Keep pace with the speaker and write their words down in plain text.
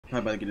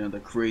Probably about to get another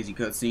crazy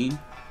cutscene.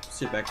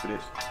 Sit back for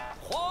this.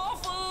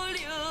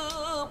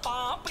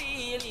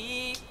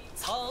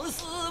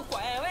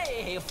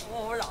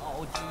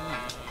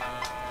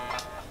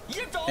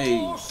 Hey.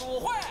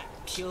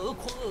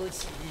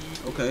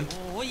 Okay.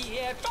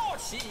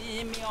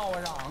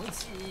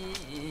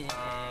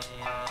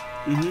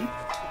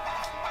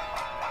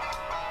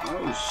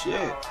 Oh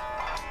shit.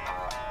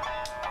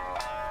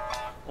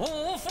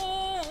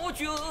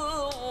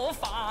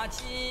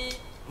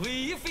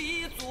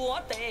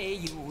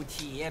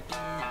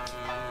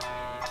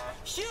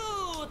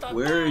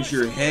 Where is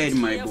your head,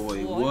 my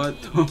boy?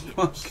 What the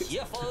fuck?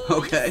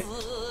 Okay.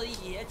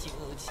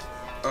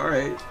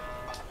 Alright.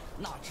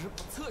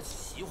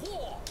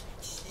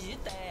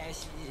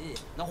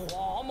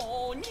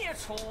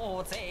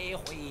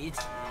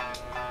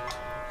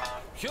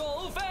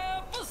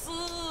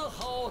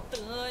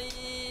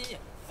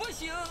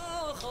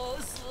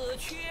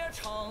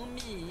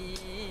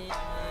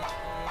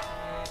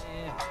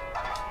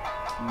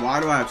 Why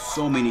do I have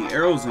so many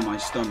arrows in my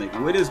stomach?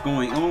 What is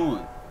going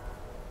on?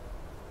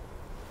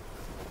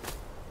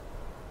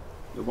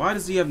 Why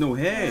does he have no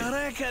head? I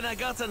reckon I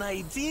got an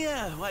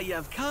idea why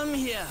you've come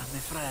here, my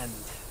friend.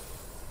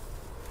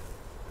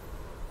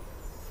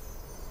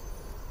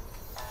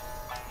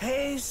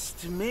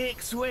 Haste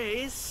makes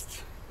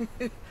waste.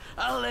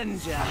 I'll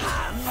lend you a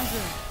hand.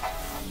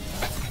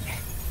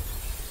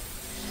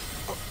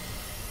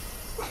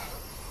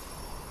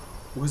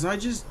 Was I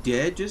just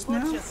dead just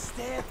now? Watch your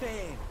step,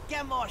 eh?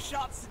 Get more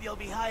shots and you'll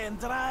be high and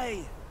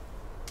dry.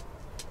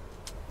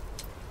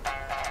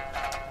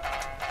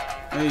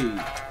 Hey.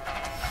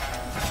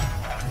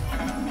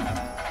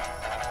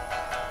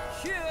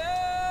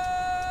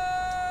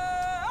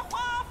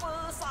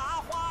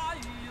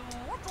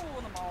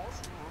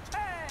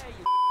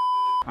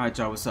 Alright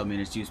y'all, what's up man,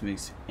 it's Juice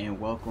Mix and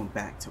welcome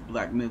back to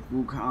Black Myth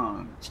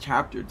Wukong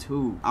Chapter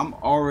 2. I'm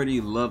already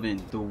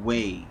loving the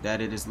way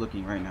that it is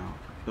looking right now.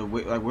 The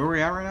way, like where we're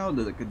at right now,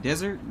 the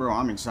desert, bro,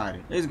 I'm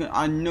excited.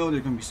 I know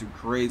there's gonna be some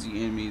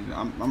crazy enemies.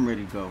 I'm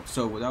ready to go.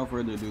 So without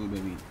further ado,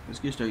 baby, let's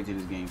get straight to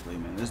this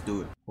gameplay, man. Let's do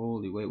it.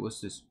 Holy wait,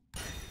 what's this?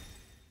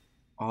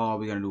 Oh,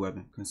 we got a new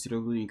weapon.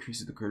 Considerably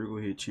increases the critical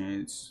hit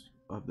chance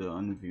of the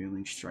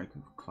unveiling strike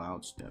of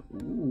Cloud Step.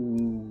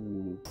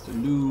 Ooh, it's a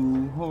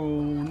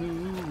whole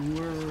new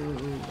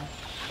world.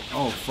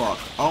 Oh fuck.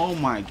 Oh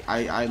my,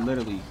 I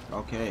literally,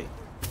 okay.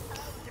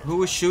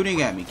 Who is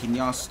shooting at me? Can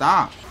y'all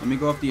stop? Let me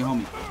go up to your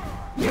homie.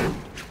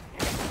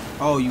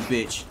 Oh, you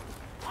bitch.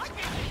 Fuck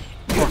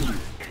you.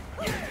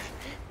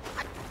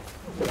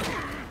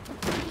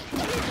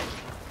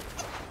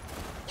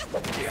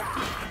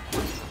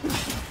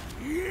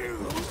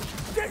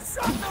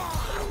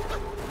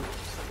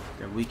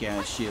 That weak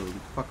ass shield. Get the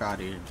fuck out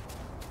of here.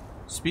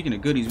 Speaking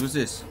of goodies, what's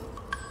this?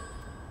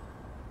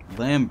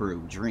 Lamb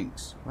brew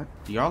drinks. What?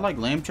 Do y'all like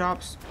lamb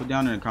chops? Put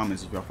down in the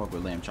comments if y'all fuck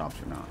with lamb chops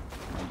or not.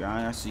 My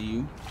guy, I see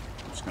you.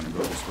 I'm just gonna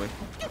go this way.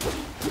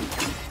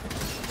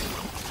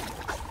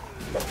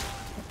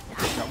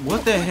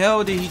 What the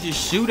hell did he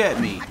just shoot at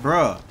me?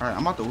 Bruh. Alright,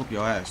 I'm about to whoop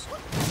your ass.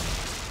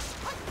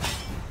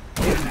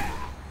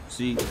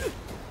 See?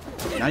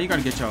 Now you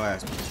gotta get your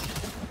ass beat.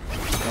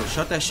 No,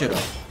 shut that shit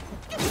up.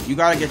 You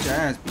gotta get your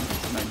ass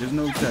beat. Like, there's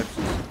no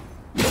exceptions.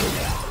 Get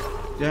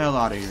the hell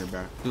out of here,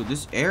 bro. Dude,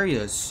 this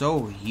area is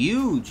so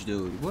huge,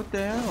 dude. What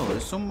the hell?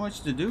 There's so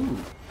much to do.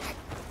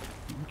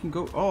 We can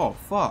go. Oh,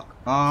 fuck.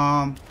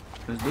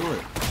 Let's do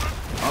it.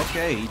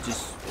 Okay, he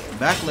just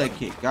back leg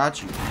kick.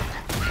 Got you.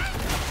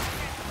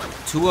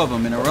 Two of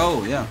them in a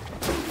row, yeah.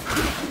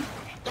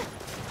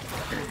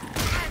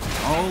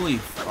 Holy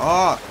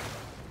fuck.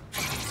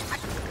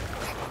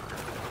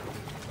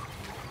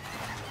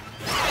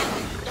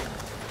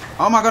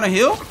 Oh, am I gonna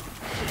heal?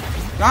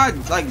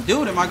 God, like,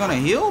 dude, am I gonna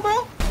heal,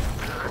 bro?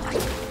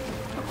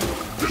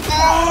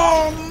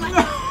 Oh,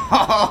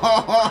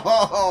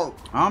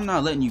 no! I'm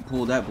not letting you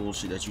pull that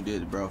bullshit that you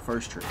did, bro.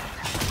 First trick.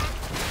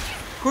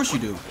 Of course you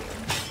do.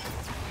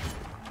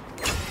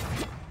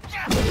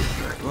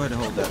 Go ahead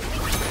and hold that.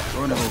 Go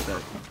ahead and hold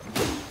that.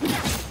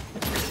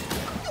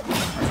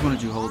 I just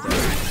wanted you to hold that.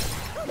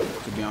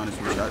 To be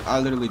honest with you, I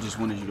literally just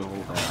wanted you to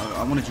hold that.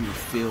 I wanted you to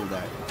feel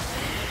that.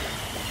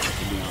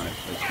 To be honest,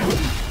 like,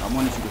 I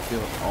wanted you to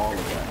feel all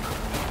of that.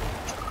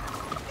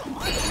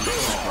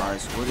 Jesus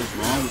Christ, what is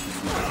wrong with this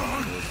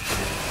motherfucker?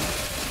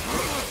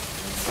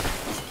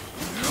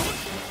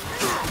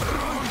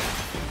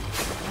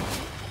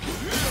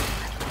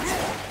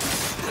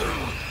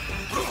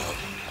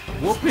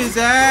 Whoop his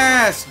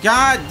ass!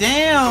 God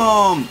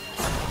damn!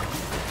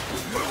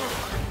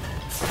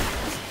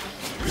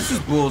 This is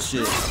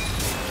bullshit.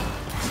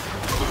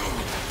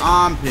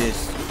 I'm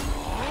pissed.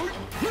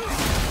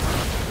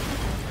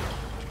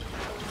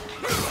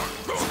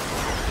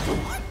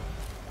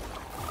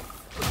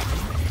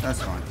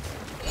 That's fine.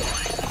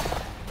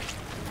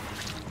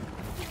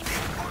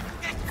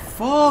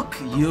 Fuck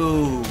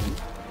you.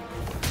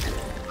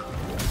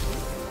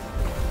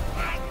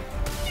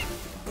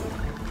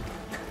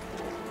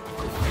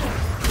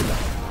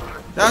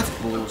 That's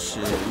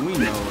bullshit. We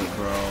know it,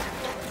 bro.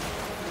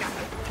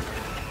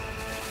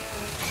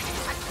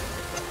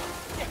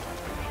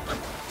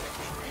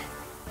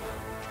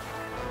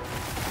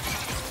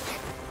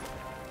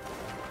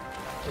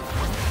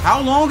 How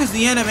long is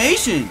the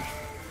animation?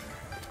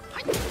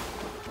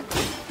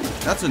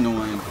 That's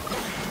annoying.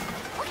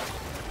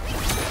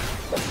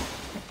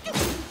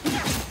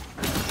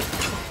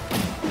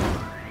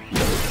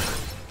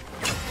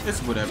 It's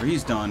whatever.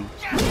 He's done.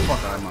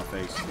 Fuck out of my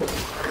face.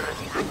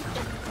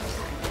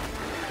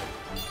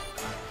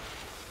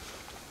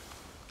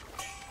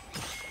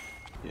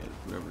 Yeah,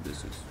 whatever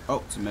this is.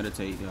 Oh, to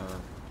meditate.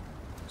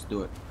 Let's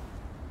do it.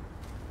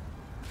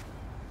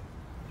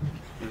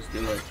 Let's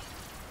do it.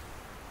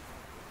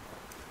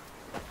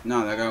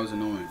 No, that guy was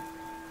annoying.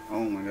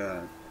 Oh my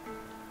god.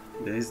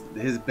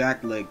 His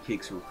back leg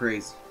kicks were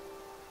crazy.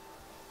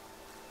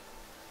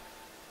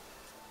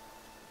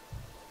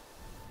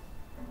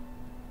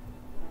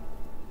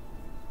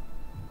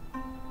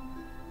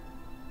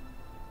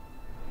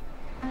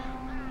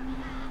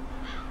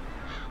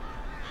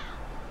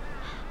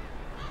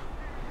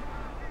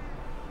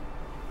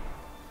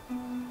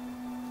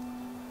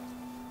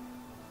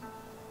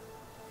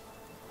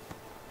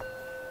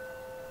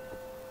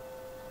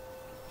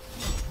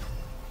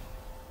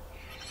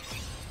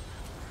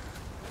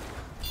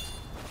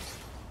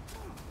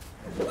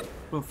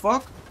 The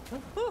fuck?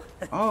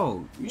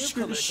 Oh, you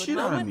scared the shit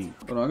out of me.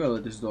 Hold on, I gotta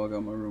let this dog out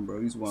of my room, bro.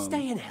 He's wild.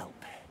 Stay and help.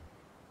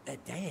 A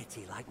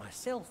deity like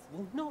myself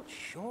will not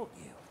short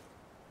you.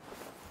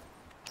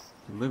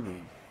 Deliver.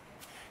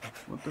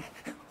 What the?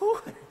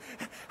 Oh,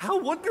 how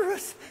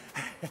wondrous!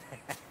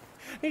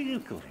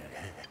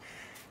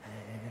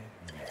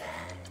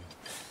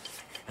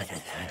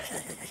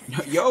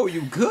 Yo,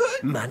 you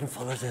good? Man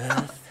follows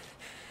earth,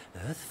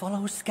 earth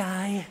follows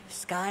sky,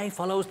 sky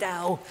follows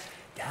Tao,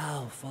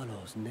 Tao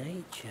follows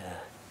nature.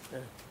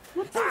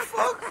 What the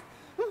fuck?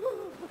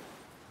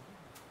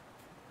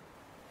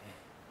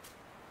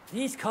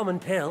 These common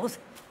pills,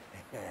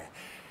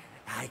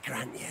 I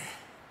grant you.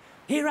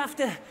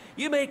 Hereafter,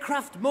 you may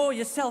craft more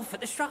yourself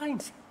at the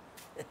shrines.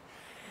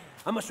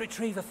 I must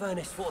retrieve a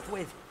furnace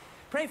forthwith.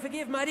 Pray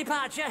forgive my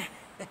departure.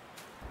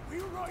 We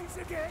rise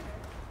again.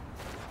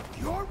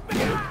 You're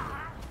back.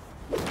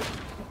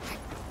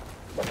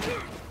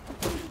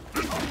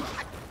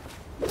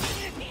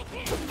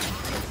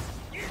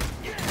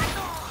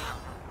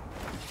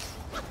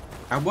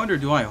 I wonder,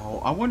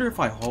 I wonder if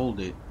I hold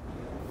it.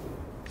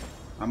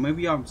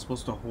 Maybe I'm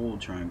supposed to hold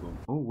triangle.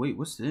 Oh wait,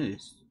 what's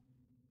this?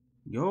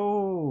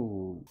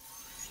 Yo.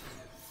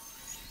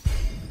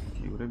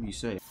 Okay, whatever you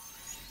say.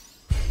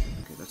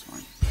 Okay, that's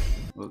fine.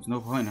 Well, there's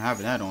no point in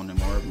having that on them,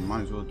 or we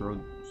might as well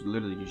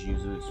literally just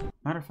use this.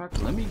 Matter of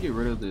fact, let me get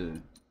rid of the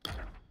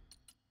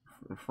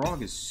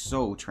frog is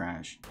so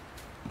trash.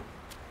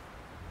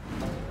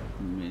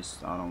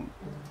 Missed. I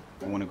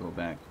want to go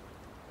back.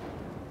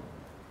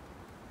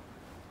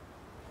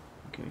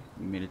 Okay,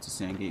 we made it to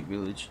Sandgate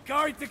Village.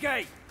 Guard the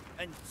gate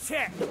and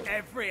check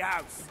every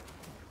house.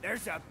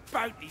 There's a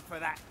bounty for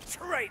that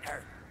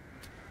traitor.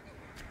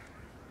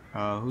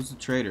 Who's the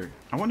traitor?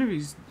 I wonder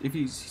if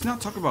he's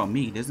not talking about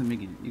me.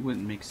 It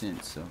wouldn't make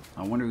sense. So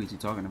I wonder who he's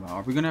talking about.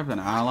 Are we gonna have an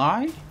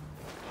ally?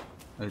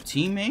 A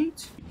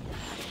teammate?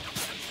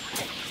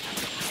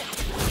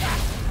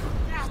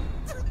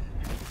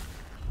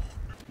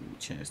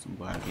 Chest. I'm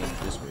glad I came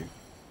this way.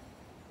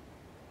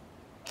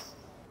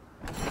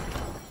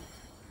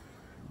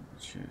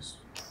 Chest.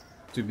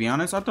 To be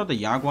honest, I thought the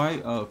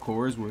Yagwai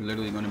cores were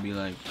literally gonna be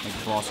like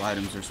boss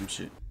items or some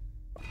shit.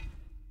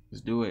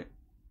 Let's do it.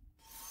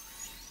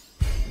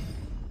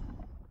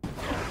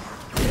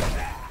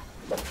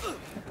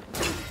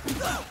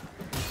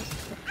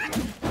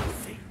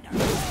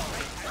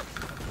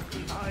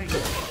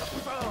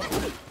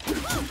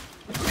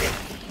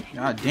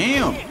 God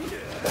damn!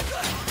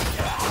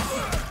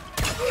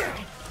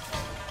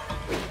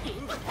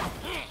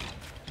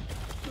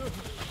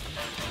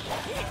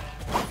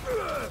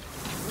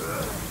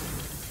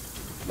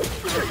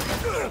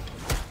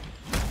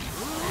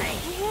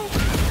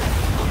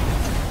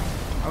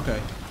 Okay,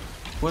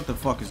 what the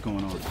fuck is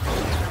going on?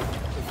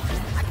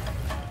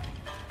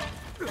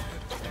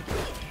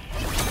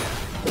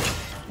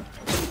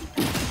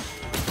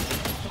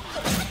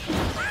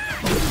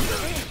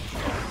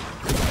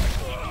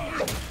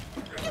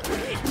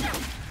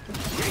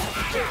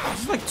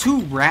 It's like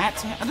two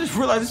rats. I just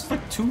realized it's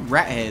like two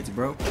rat heads,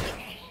 bro.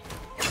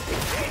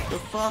 The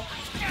fuck?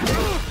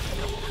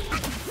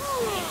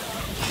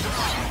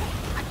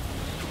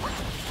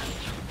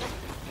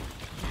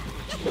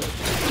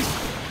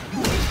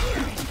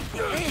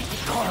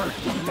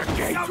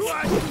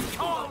 Someone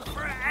call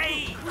for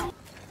aid.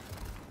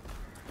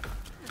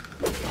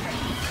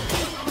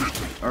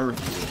 Earth.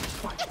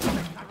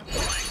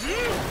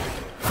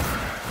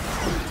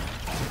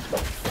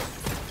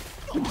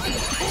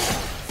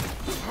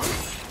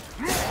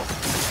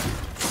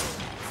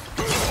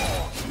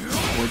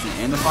 Poison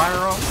and the fire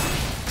off?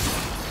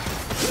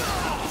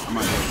 I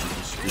might be able to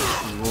just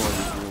destroy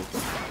this wolf.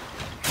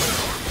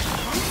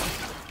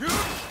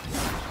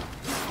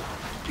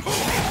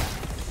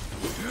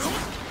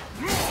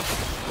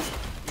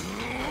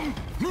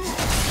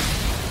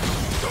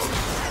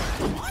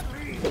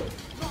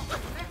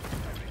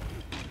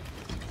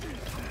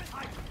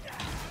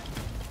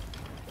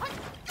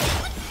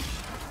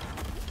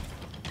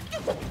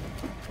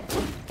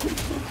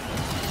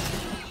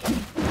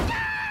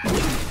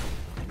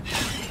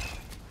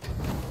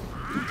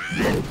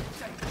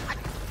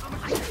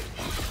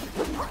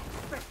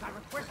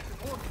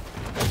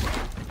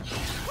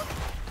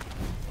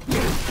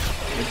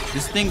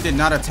 thing did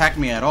not attack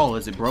me at all.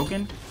 Is it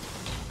broken?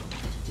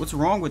 What's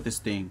wrong with this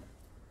thing?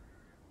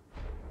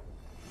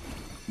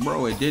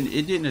 Bro, it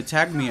didn't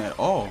attack me at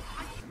all.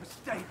 A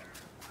mistake.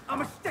 A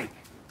mistake.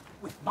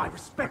 With my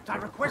respect, I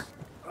request.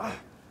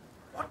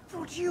 What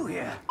brought you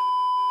here?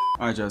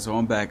 Alright, y'all, so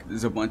I'm back.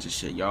 There's a bunch of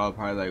shit. Y'all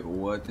probably like,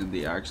 what did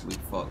they actually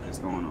fuck is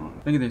going on?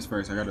 Think of this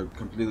first. I got a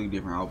completely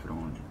different outfit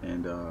on.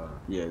 And,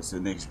 yeah, it's the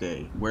next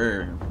day.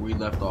 Where we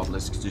left off,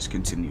 let's just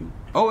continue.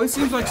 Oh, it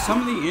seems like some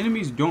of the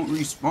enemies don't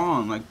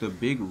respawn. Like the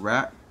big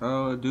rat,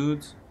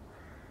 dudes.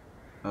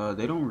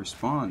 They don't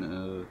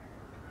respawn,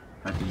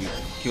 after you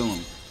kill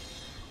them.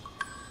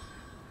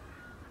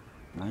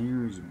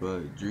 Liar's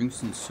Bud,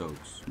 drinks and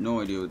soaps.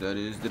 No idea what that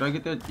is. Did I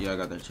get that? Yeah, I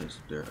got that chest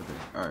up there. Okay,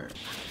 alright.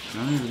 I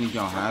don't even think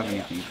y'all have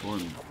anything for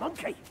me.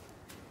 Monkey!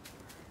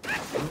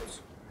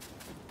 Oops.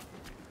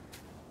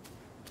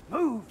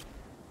 Move!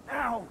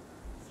 Now!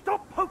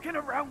 Stop poking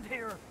around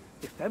here!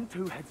 If them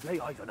two heads lay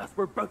eyes on us,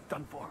 we're both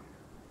done for.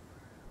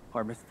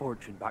 Our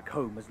misfortune back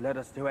home has led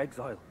us to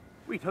exile.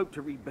 We'd hoped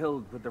to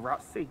rebuild with the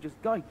Rat Sage's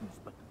guidance,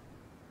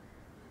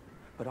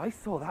 but I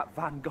saw that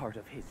vanguard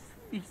of his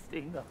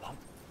feasting upon...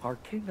 Our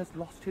king has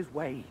lost his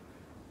way.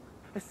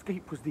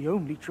 Escape was the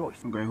only choice.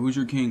 Okay, who's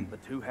your king? The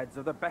two heads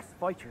are the best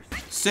fighters.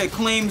 Set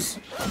claims.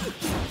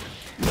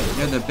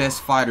 They're the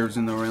best fighters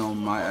in the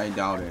realm. I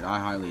doubt it. I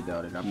highly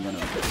doubt it. I'm gonna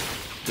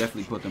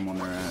definitely put them on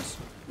their ass.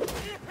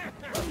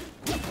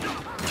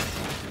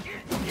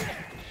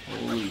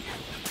 Holy.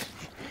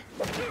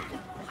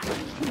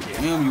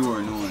 Damn, you are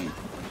annoying.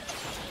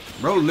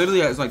 Bro literally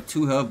has like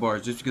 2 health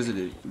bars just because of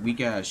the weak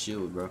ass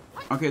shield, bro.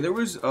 Okay, there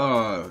was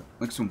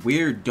like some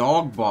weird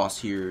dog boss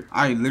here.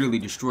 I literally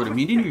destroyed him.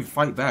 He didn't even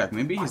fight back.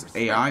 Maybe his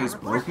AI is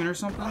broken or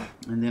something.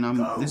 And then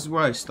this is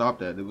where I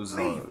stopped at. It was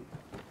I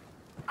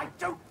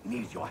don't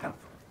need your help.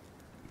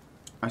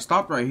 I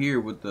stopped right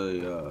here with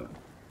the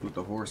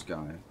horse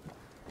guy.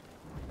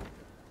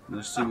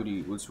 Let's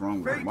see what's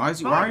wrong with him. Why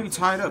are you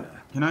tied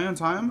up? Can I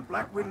untie him?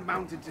 Black Wind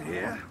mounted to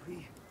here.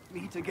 We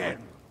meet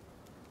again.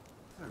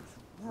 Those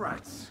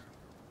rats.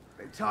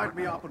 They tied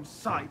me up on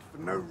sight for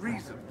no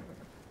reason.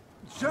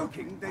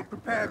 Joking, they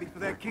prepare me for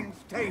their king's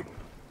table.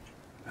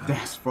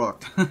 That's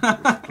fucked.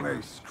 This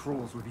place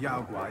crawls with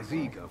Yaoguais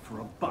eager for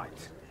a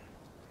bite.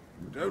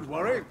 But don't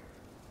worry. If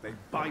they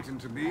bite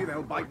into me,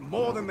 they'll bite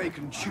more than they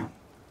can chew.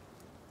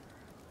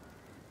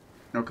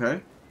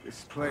 Okay.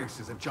 This place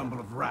is a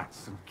jumble of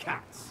rats and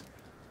cats,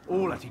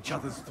 all at each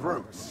other's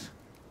throats.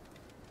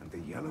 And the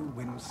Yellow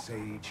Wind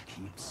Sage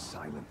keeps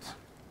silent.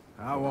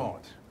 How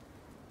odd.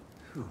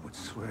 Who would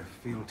swear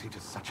fealty to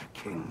such a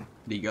king?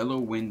 The Yellow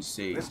Wind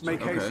Sage. Let's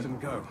make haste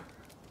and go.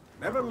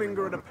 Never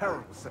linger at a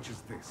peril such as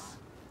this.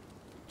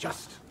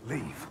 Just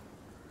leave.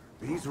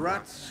 These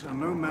rats are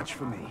no match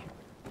for me.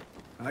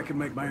 I can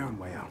make my own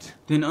way out.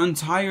 Then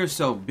untie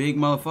yourself, big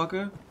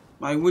motherfucker.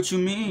 Like, what you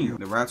mean?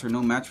 The rats are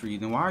no match for you.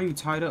 Then why are you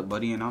tied up,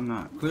 buddy, and I'm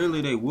not?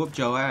 Clearly, they whooped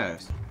your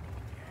ass.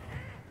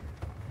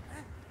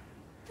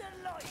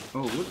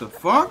 Oh, what the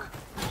fuck?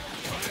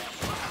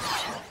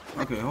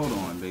 Okay, hold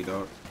on, big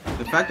dog.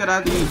 The fact that I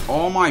have to use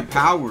all my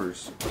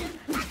powers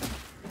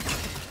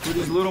for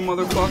these little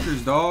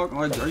motherfuckers, dog.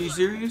 Like, are you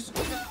serious?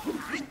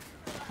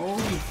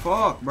 Holy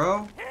fuck,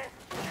 bro.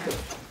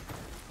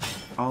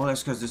 Oh,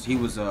 that's because he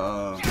was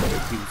a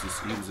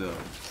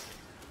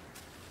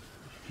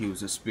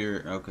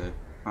spirit. Okay.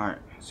 All right.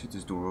 Let's get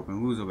this door open.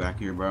 Who's back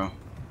here, bro?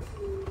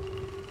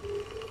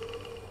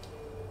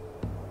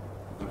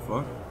 What the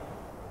fuck?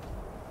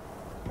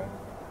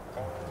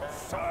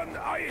 Son,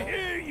 I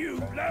hear you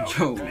loud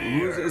Yo, and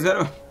clear. is that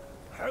a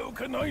How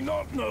can I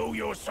not know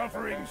your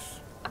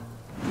sufferings?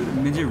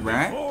 midget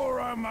rat? Before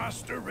our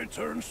master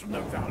returns from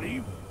the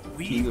valley,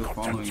 King we've of got to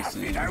following tough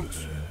sin. it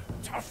out.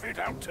 Tough it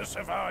out to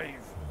survive.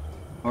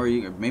 Or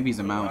maybe he's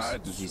a mouse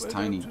Lads because he's went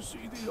tiny. out to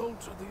see the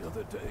altar the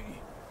other day.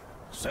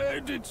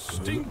 Said it's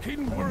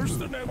stinking worse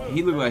than ever.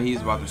 He looked like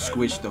he's about to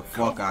squish the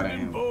fuck out of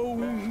him.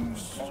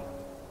 Bones.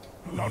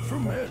 Not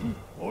from men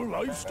or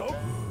livestock,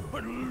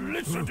 but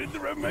littered in the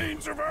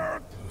remains of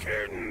our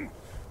kin.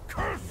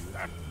 Curse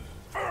that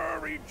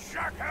furry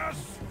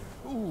jackass.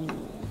 Ooh,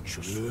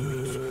 just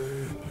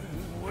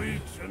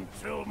wait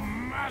until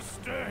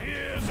Master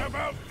hears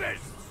about this.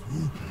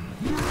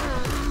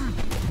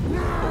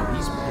 Oh,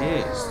 he's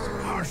pissed.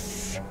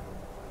 Hush.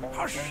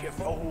 Hush, you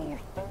fool.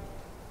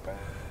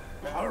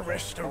 Our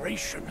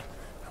restoration.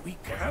 We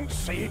can't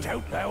say it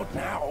out loud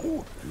now.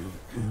 Oh,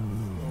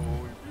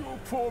 your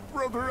poor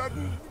brother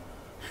hadn't...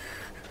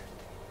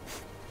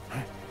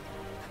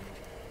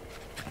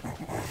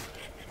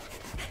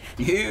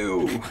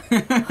 Ew.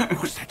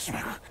 What's that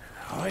smell?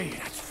 Aye,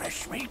 that's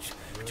fresh meat.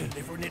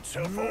 Delivering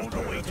itself all the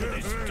way to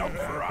this dump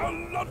for our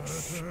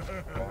lunch.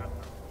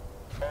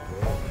 I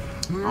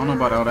don't know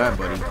about all that,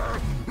 buddy.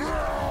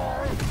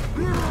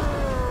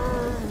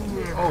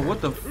 Oh,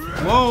 what the?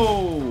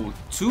 Whoa!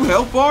 2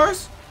 health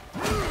bars?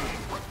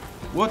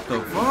 What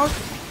the fuck?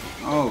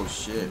 Oh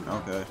shit.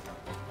 Okay.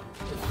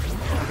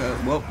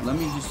 Okay. Well, let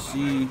me just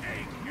see.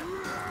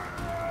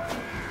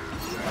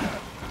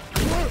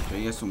 Okay,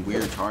 he has some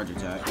weird charge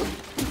attack.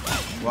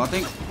 Well, I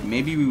think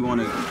maybe we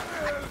want to...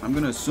 I'm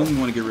going to assume we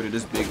want to get rid of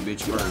this big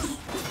bitch first.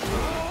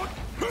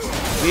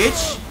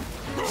 Bitch!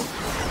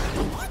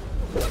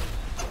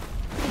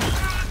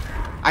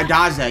 I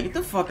dodged that. Get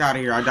the fuck out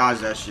of here. I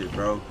dodged that shit,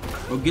 bro.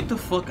 Bro, get the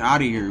fuck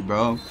out of here,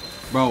 bro.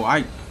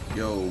 Bro,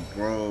 Yo,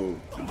 bro.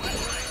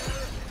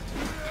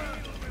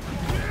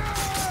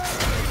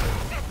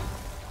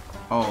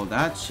 Oh,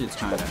 that shit's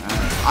kind of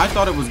ass. I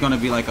thought it was going to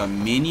be like a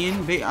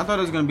minion. I thought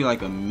it was going to be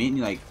like a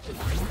minion. Like,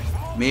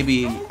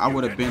 maybe I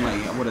would have been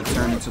like... I would have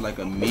turned into like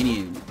a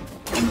minion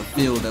in the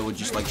field that would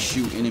just like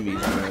shoot enemies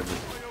or whatever.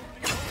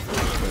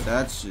 But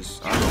that's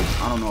just...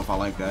 I don't know if I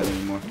like that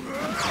anymore.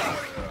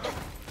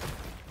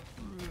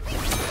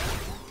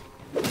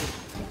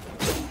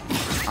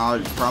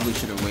 I probably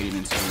should have waited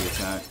until he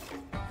attacked.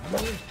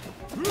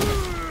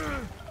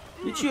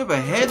 Did you have a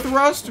head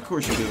thrust? Of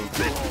course you do. Of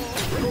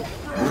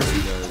course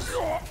he does.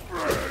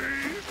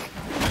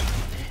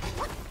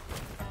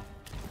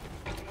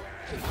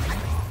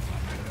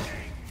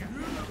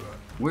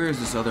 Where is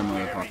this other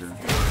motherfucker?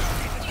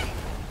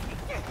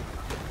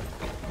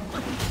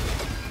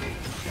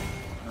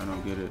 I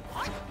don't get it.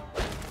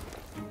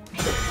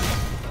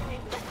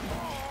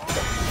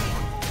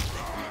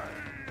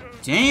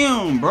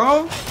 Damn,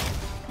 bro.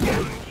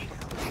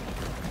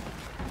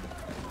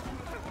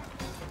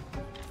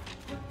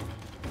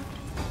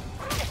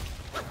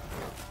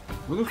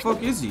 Where the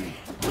fuck is he?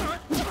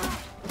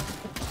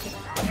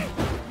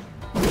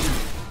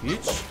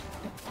 Bitch.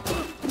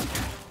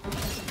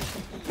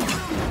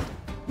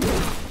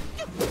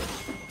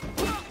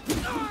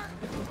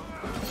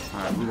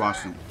 Alright, we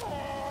watched him.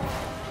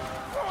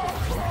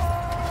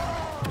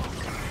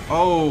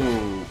 Oh,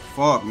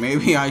 fuck.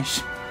 Maybe I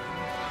should.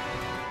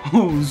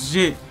 Oh,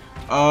 shit.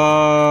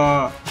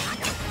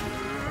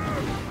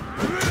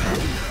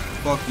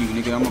 Fuck you,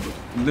 nigga. I'm gonna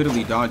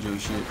literally dodge your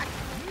shit.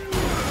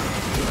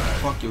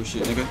 Fuck your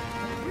shit, nigga.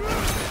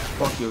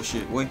 Fuck your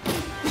shit, boy.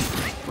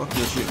 Fuck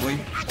your shit, boy.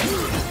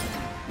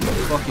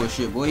 Fuck your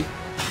shit, boy.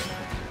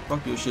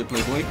 Fuck your shit,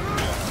 playboy.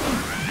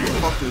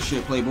 Fuck your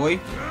shit, playboy.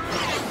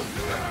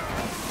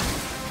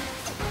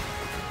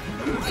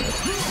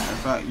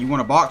 Right. You want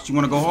to box? You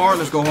want to go hard?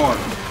 Let's go hard.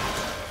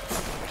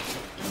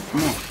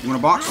 Come on. You want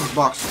to box? Let's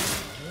box.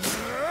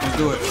 Let's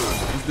do it.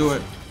 Let's do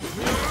it.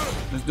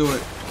 Let's do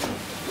it.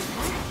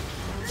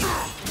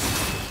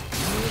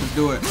 Let's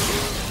do it.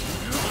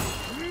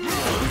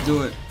 Let's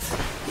do it.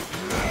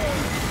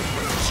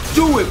 Let's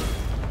do it!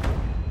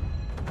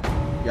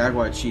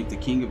 Jaguar Chief, the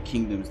King of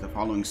Kingdoms, the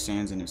following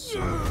stands in his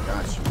sword.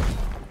 Gotcha.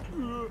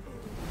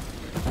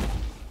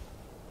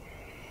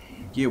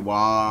 Get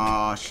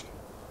washed.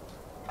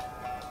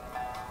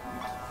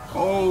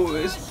 Oh,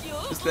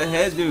 it's the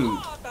head dude.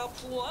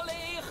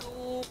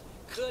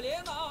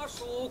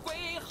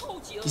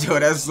 Yo,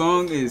 that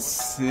song is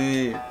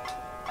sick.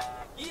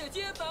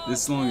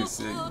 This song is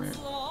sick, man.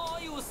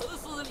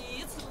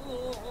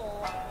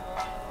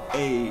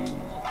 Hey.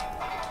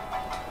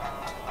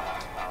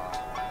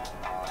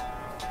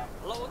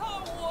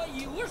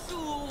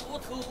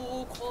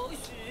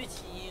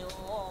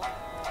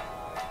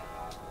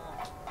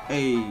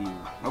 Hey,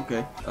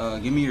 okay.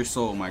 Give me your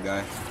soul, my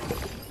guy.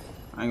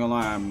 I ain't gonna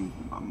lie, I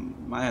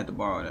might have to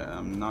borrow that.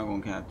 I'm not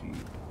gonna cap you.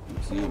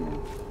 See me.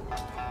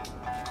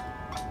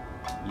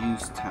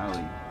 Use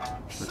tally.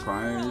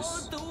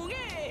 Requires.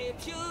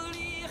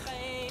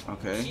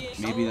 Okay,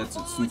 maybe that's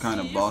some kind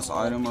of boss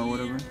item or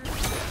whatever.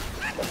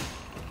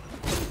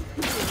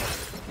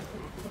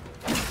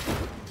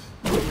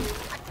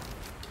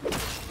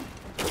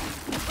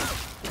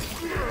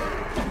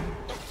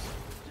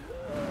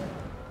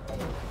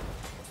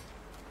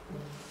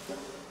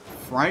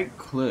 Fright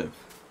Cliff.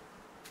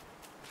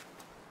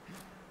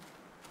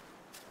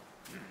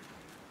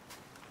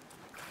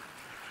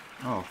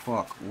 Oh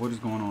fuck, what is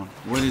going on?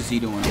 What is he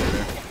doing over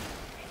there?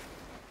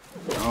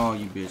 Oh,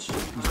 you bitch.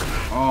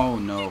 Oh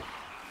no.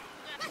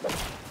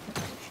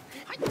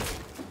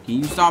 Can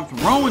you stop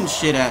throwing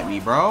shit at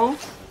me, bro?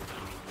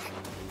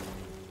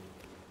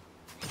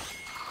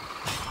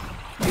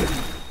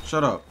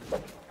 Shut up.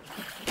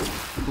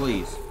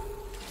 Please.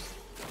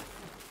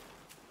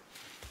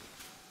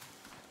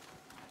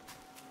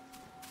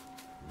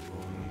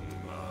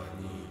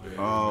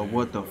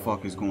 What the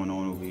fuck is going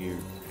on over here?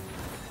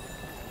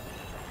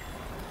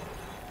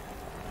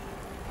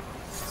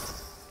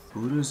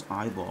 Buddha's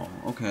eyeball.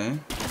 Okay.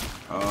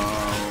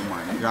 Oh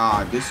my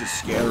god, this is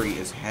scary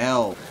as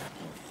hell.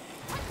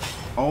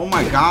 Oh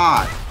my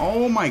god.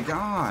 Oh my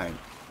god.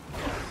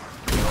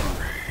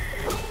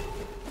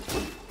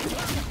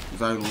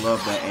 I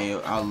love that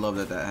I love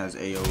that has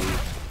AoE.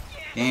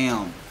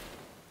 Damn.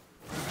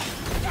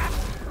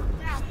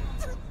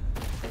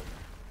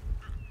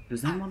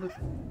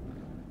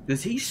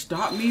 Does he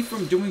stop me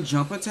from doing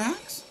jump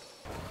attacks?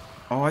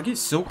 Oh, I get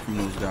silk from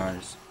those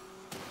guys.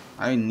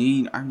 I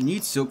need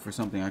silk for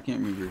something. I can't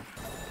remember.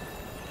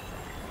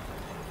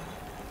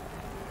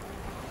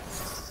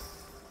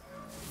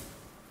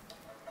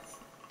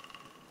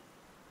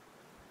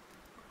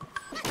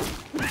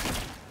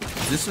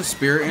 Is this a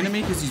spirit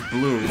enemy? Because he's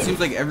blue. It seems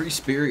like every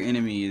spirit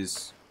enemy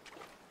is...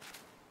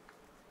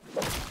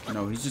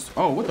 No, he's just.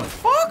 Oh, what the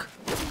fuck?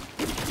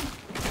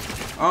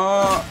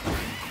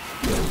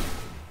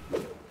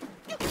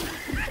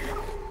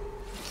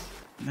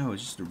 No,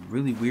 it's just a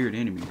really weird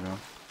enemy, bro.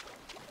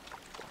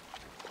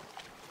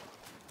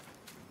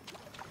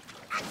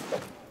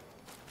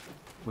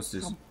 What's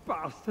this? Some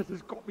bastard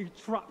has got me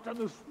trapped in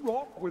this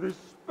rock with his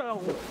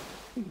spell.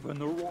 Even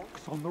the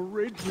rocks on the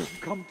ridge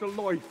have come to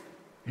life.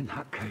 In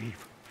that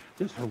cave,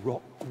 there's a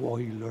rock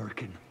guy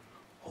lurking,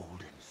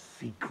 holding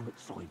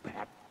secrets, I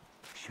bet.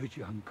 Should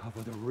you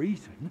uncover the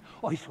reason,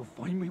 I shall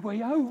find my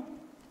way out.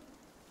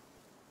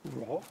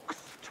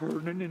 Rocks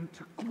turning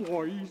into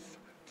guys,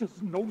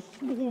 'tis no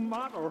small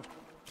matter.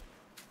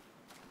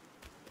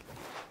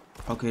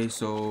 Okay,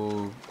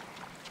 so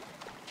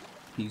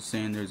he's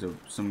saying there's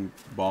some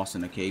boss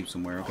in a cave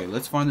somewhere. Okay,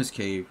 let's find this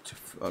cave.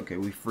 Okay,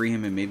 we free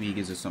him and maybe he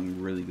gives us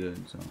something really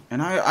good. So,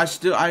 and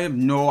I have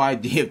no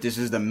idea if this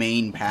is the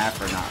main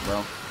path or not,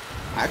 bro.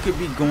 I could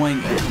be going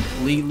a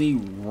completely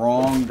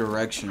wrong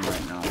direction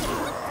right now,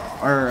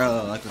 or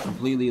like a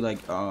completely like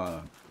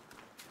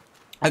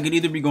I could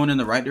either be going in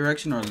the right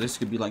direction or this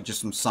could be like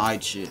just some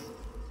side shit.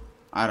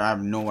 I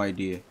have no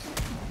idea.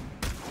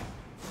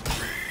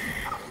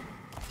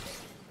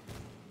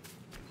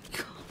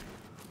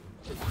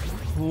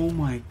 Oh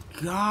my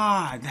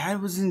god, that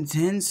was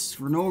intense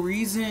for no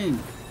reason.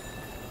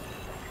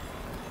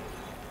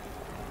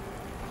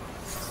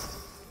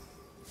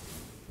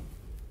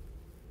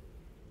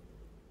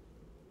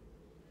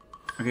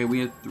 Okay, we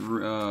have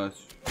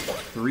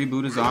three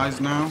Buddha's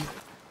eyes now.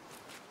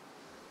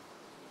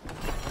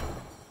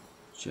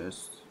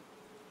 Chest.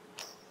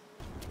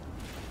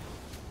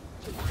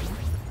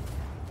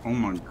 Oh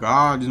my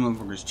god, these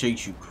motherfuckers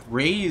chase you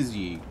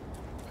crazy.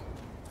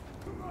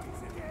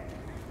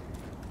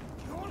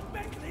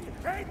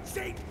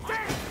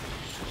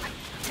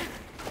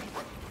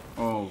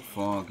 Oh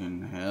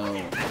fucking hell.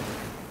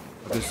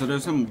 Okay, so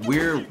there's some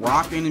weird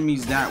rock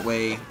enemies that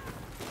way,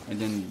 and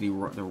then the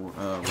rock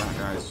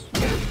guys.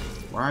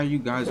 Why are you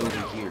guys over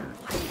here?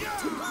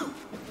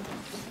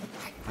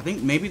 I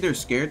think maybe they're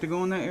scared to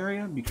go in that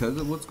area because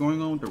of what's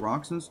going on with the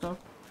rocks and stuff.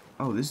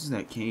 Oh, this is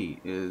that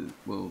cave.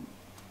 Well,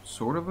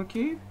 sort of a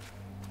cave?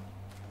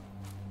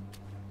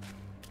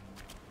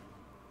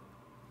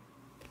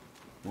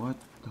 What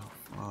the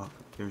fuck?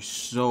 There's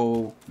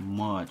so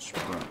much,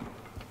 bro.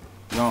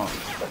 Y'all,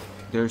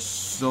 there's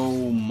so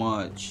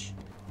much.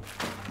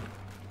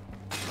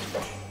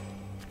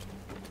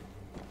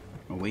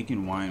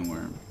 Awakened wine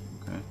worm.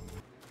 Okay.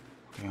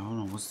 Okay, hold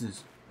on. What's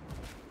this?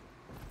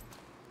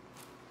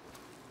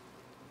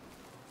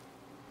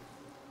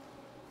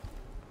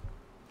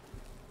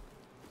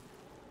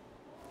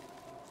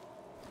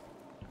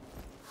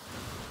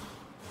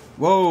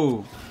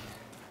 Whoa!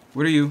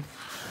 What are you?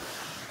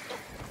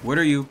 What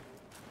are you?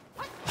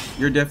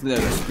 You're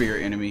definitely like a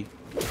spirit enemy.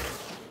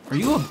 Are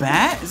you a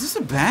bat? Is this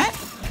a bat?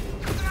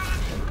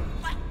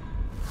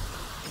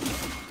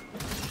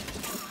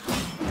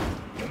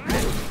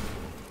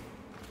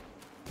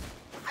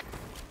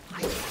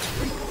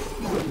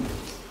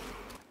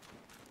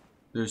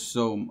 There's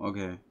so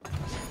okay.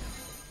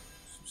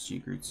 Some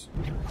secrets.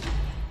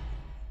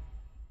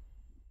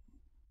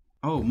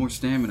 Oh, more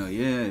stamina.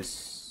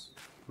 Yes.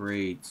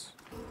 Great.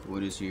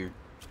 What is here?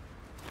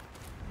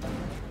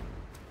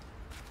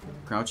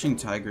 Crouching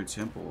Tiger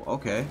Temple.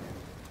 Okay.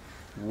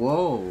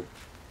 Whoa.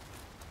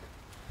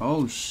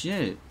 Oh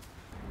shit.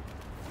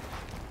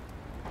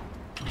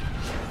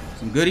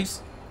 Some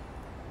goodies.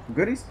 Some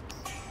goodies.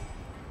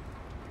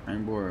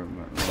 I'm bored.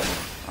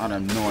 I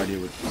have no idea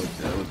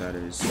what that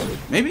is.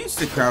 Maybe it's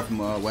to craft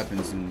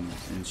weapons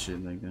and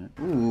shit like that.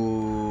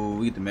 Ooh,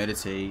 we get to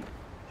meditate.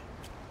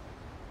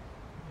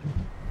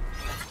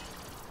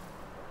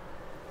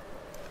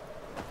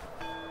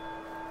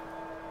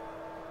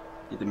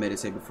 Get to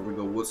meditate before we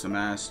go whoop some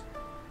ass.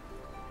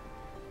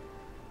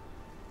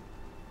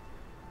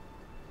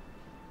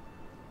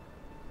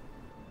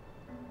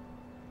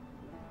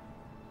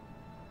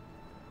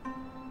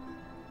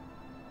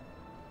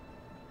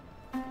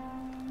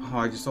 Oh,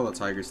 I just saw the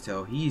tiger's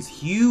tail. He's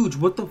huge.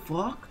 What the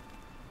fuck?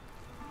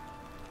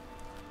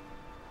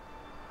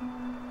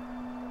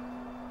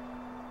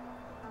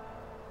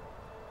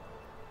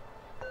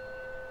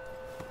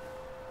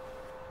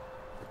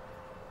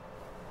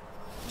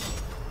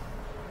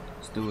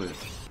 Let's do it.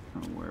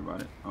 Don't worry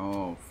about it.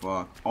 Oh,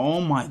 fuck. Oh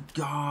my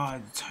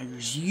god. The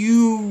tiger's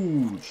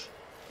huge.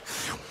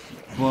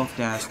 Buffed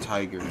ass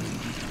tiger.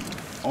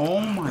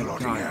 Oh my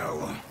Bloody god.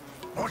 hell.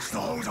 What's the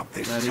hold up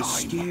this That time? is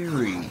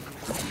scary.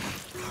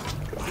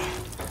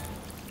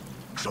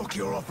 Suck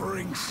your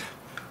offerings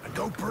and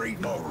go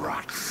breed more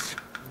rats.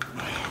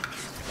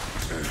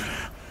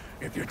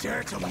 If you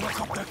dare to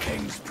muck up the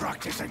king's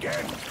practice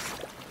again,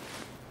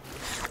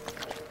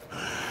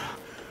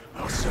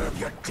 I'll serve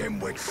your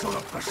dimwit son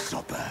up for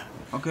supper.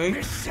 Okay.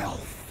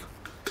 Myself.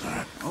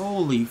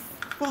 Holy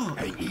fuck.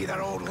 Ain't you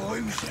that old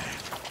loser?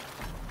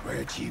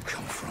 Where'd you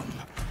come from?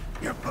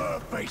 You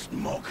bird-faced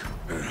mug.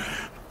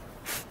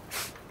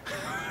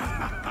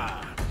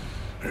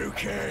 Who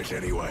cares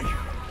anyway?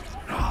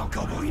 I'll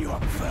gobble you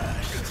up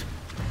first.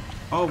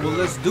 Oh, well,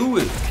 let's do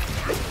it.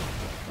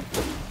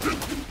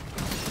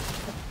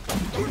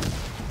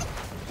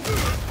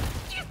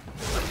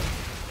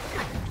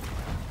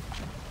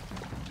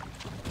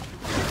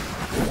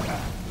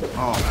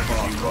 Oh,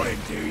 fuck. You running,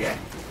 do you?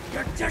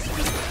 You're just...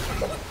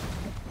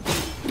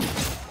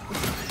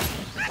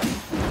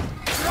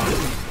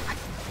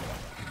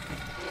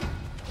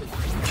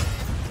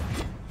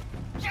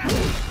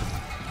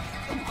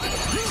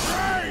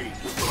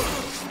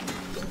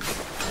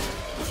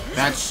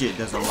 That shit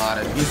does a lot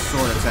of... His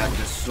sword attack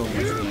does so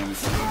much damage.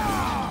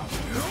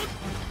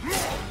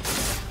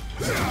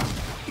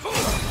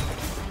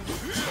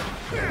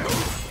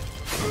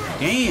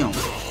 Damn!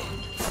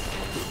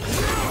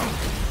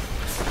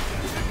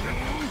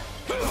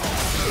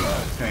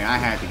 Okay, I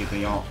had to get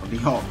my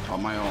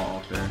all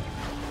off there.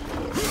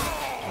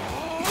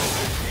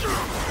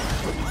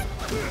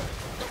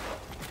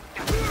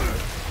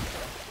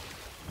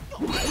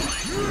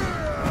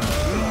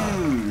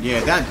 Yeah,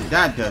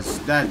 that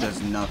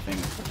does nothing.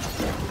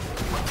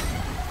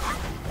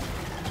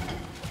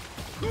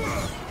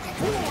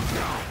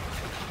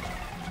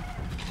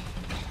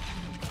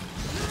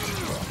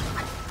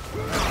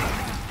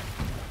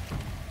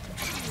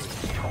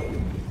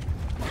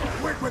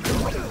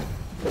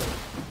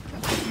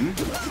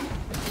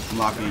 I'm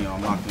locked in, y'all.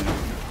 I'm locked in.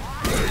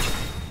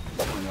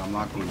 Oh, I'm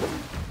locked in.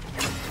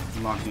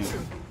 I'm locked in.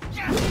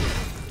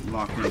 I'm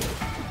locked in. Okay.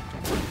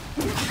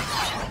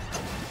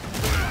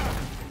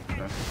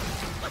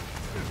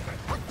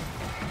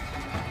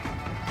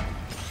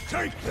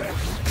 Take this!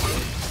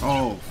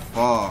 Oh,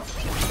 fuck.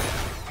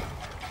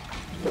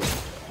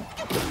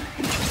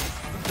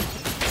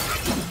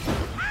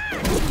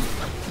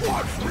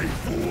 Watch me,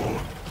 fool!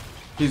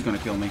 He's gonna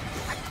kill me.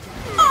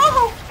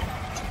 Oh!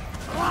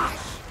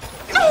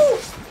 No!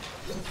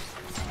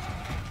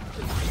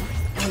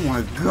 Oh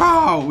my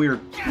god,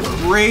 we're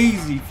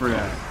crazy for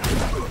that.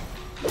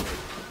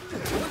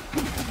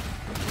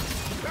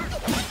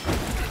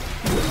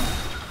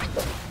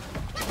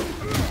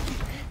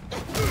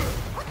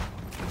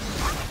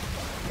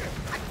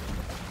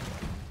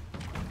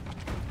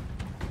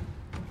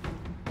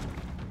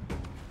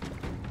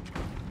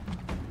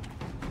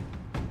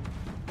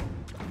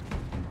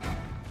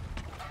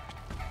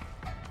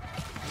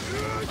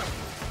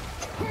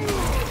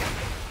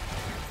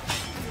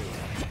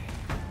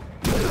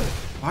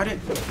 Why did...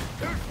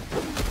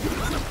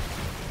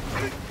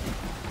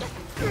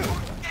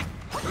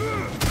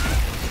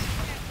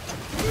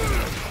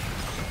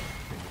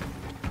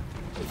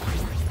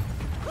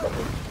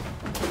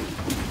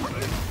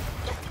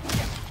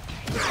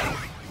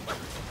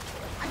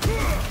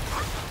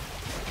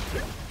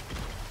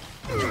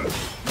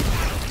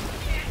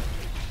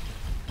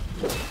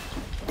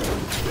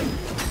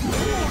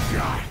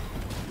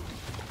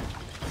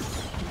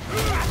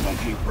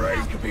 Monkey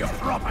brain could be a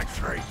proper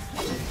treat.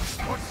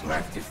 What's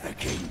left is the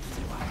king.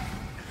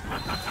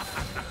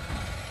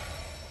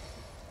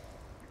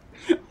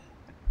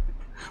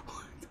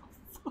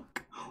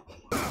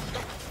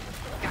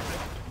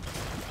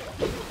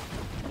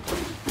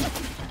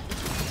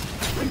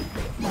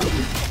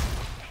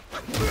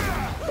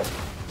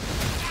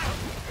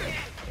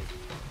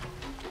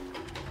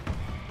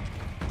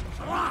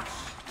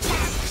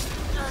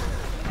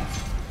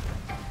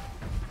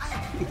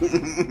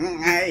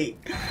 Hey.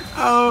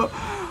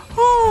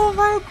 Oh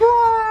my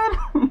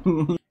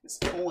god. What's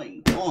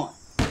going on?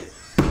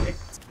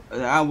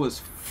 That was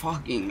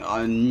fucking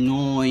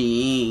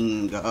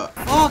annoying.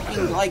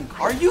 Fucking, like,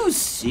 are you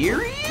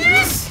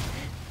serious?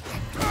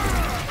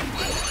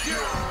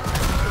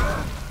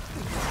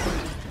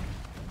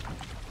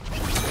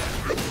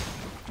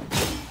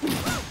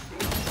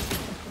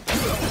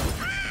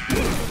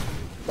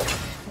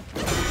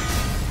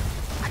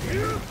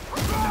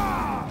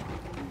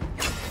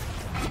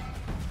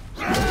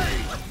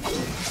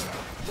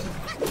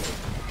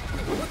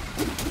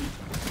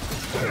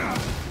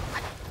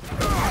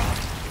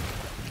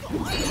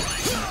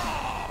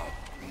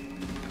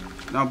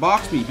 Now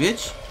box me,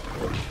 bitch.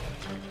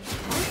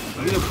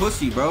 You a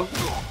pussy, bro.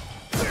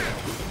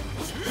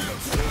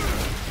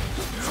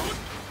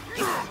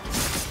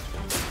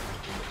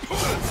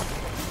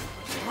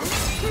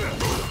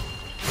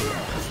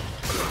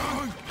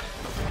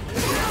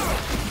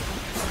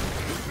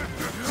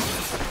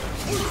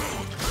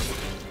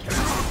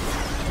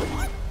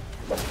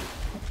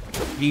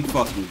 He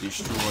fucking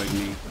destroyed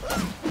me.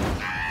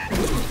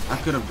 I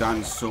could have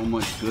gotten so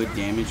much good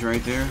damage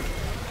right there.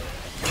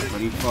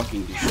 But he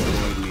fucking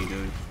destroyed me,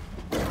 dude.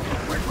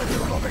 Quit with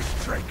your rubbish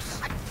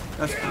tricks.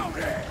 That's Get out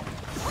there.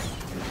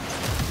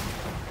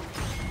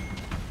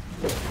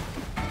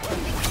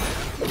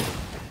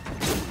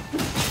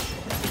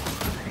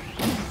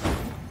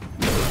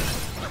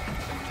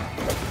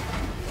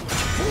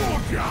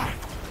 Oh, God.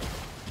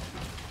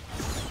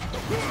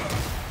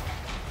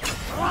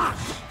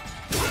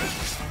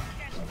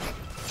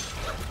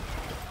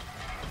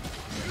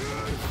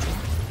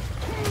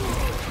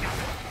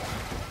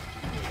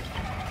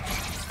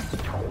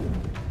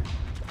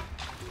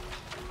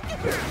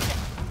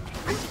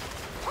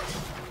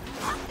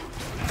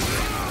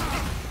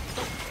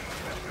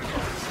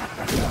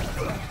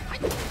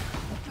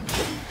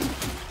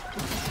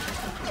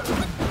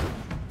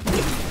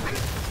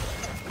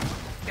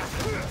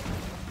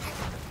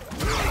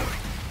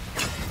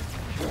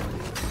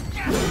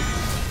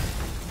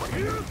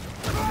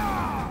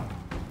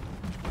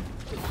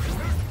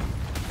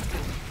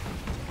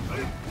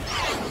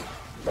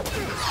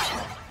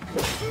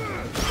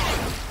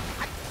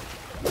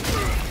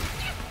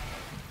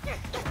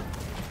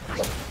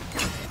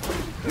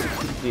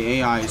 The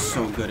AI is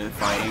so good at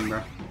fighting,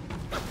 bro.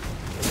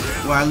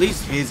 Well, at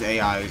least his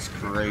AI is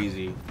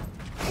crazy.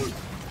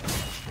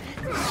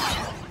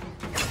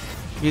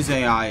 His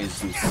AI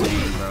is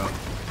insane, bro.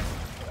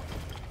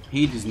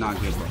 He does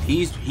not give up.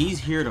 He's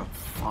here to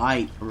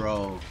fight,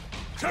 bro.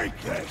 Take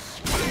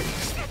this.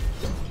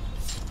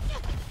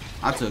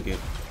 I took it.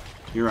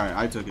 You're right.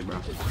 I took it, bro.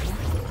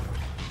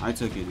 I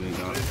took it, big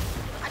dog.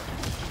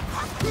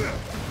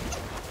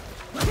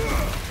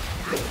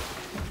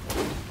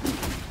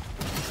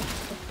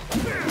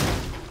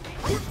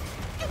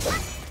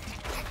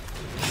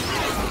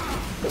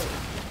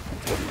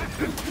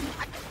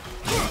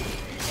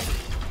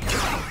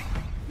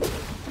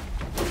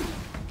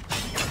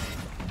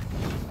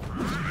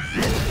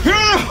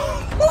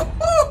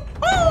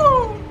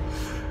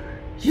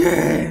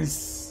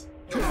 Yes!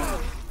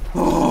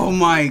 Oh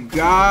my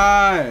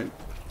god!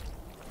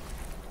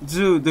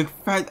 Dude, the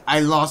fact I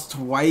lost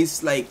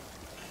twice, like,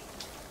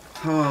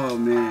 oh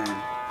man.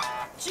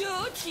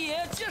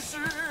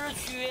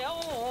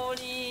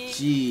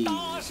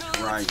 Jesus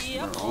Christ,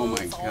 bro. Oh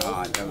my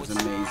god, that was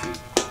amazing.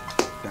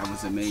 That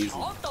was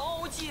amazing.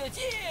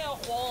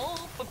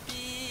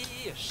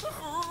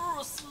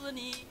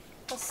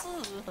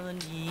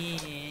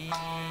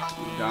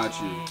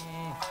 Got you.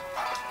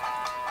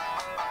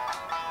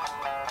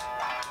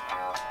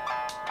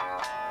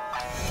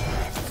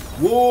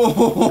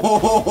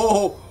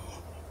 Whoa!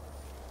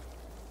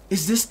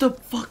 Is this the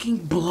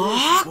fucking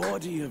block? This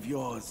body of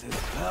yours is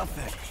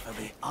perfect for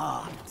the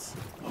art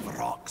of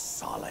rock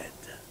solid.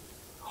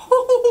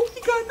 Oh,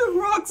 he got the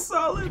rock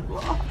solid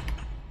block.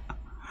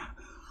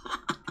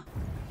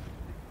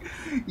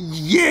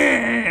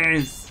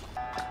 Yes!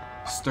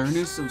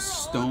 Sternness of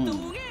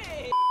stone.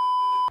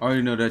 I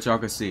already know that y'all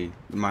can see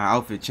my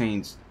outfit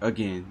changed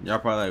again. Y'all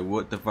probably like,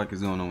 what the fuck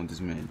is going on with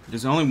this man?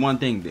 There's only one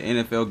thing. The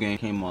NFL game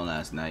came on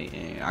last night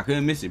and I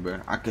couldn't miss it,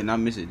 bro. I could not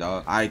miss it,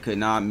 dog. I could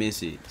not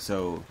miss it.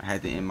 So I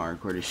had to end my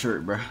recorded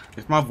shirt, bro.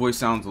 If my voice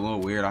sounds a little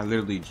weird, I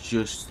literally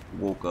just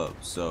woke up,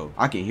 so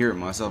I can hear it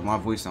myself. My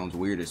voice sounds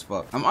weird as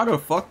fuck. I'm either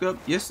fucked up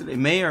yesterday,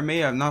 may or may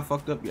have not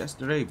fucked up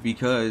yesterday,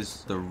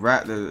 because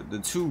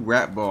the two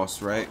rat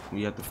boss, right?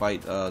 We have to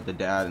fight the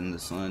dad and the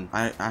son.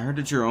 I heard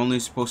that you're only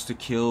supposed to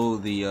kill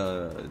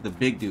the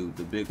big dude,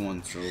 the big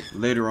one. So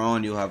later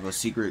on you'll have a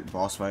secret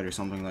boss fight or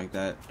something like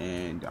that,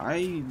 and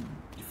I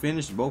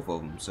finished both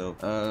of them, so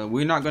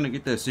we're not gonna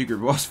get that secret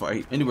boss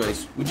fight.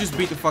 Anyways, we just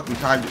beat the fucking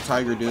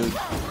tiger dude,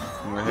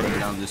 and we're heading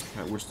down this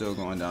path. We're still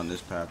going down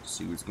this path to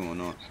see what's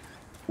going on.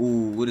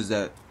 Ooh, what is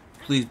that?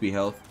 Please be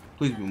health.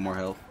 Please be more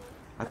health.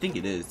 I think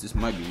it is. This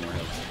might be more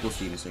health. We'll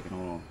see in a second.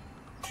 Hold on.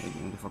 Wait,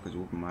 what the fuck is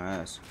whooping my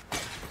ass?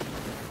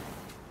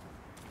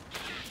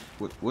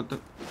 What the?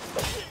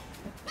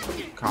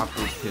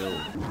 Copper pill.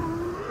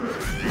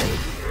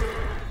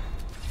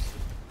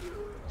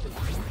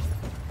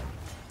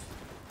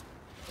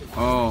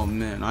 Oh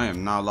man, I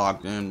am not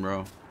locked in,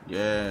 bro.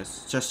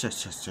 Yes. Chest.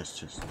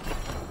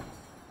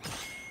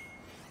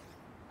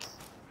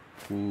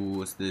 Ooh,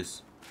 what's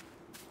this?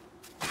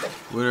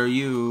 What are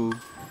you?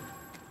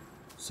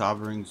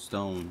 Sovereign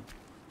stone.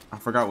 I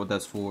forgot what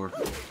that's for.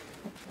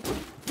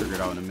 Figure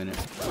it out in a minute.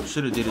 I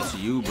should have did it to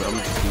you, but I'm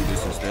gonna just do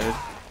this instead.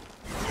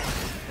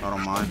 I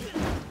don't mind.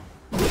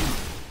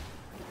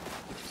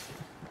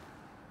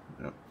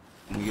 Yep.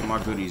 Let me get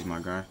my goodies, my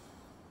guy.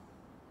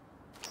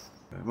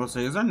 I was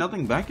say, is there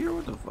nothing back here?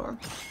 What the fuck?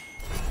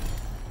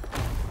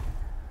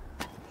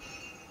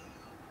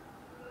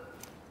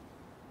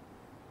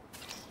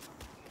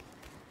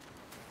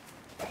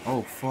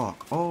 Oh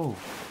fuck! Oh.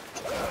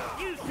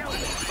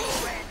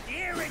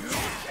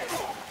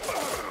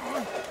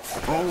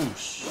 Oh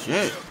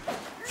shit!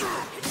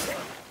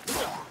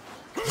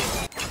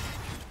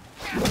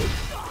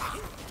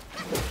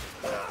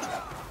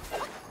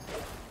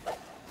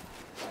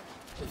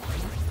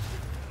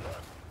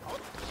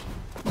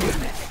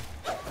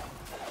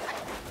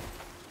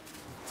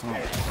 Oh my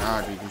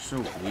god, dude, you're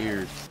so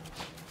weird.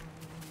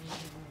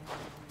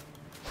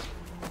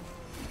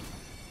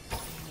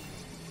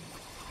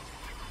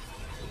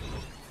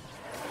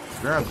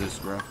 Grab this,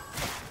 bro.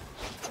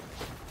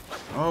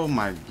 Oh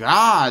my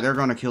god, they're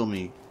gonna kill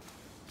me.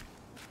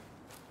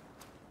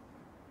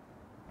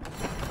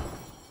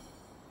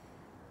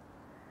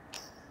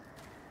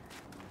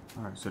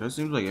 Alright, so that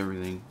seems like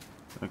everything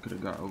I could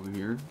have got over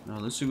here. Now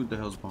let's see what the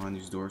hell's behind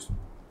these doors.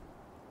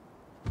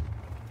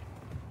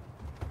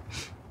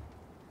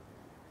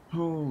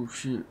 Oh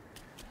shit.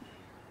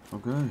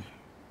 Okay.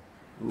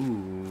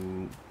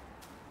 Ooh.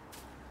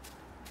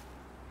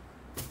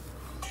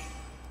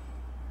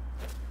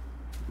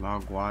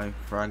 Logwai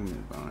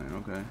fragment vine,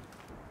 okay.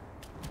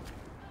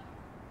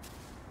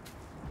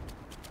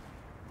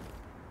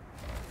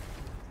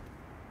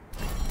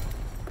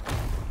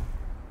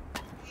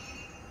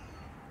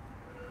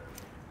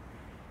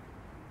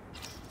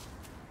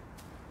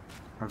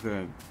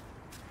 Okay.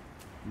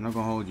 I'm not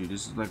gonna hold you.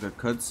 This is like a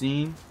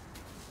cutscene.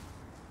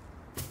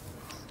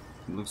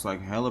 It looks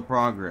like hella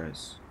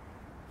progress.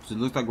 So it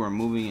looks like we're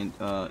moving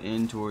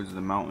in towards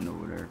the mountain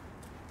over there.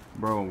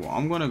 Bro,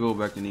 I'm gonna go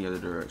back in the other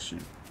direction.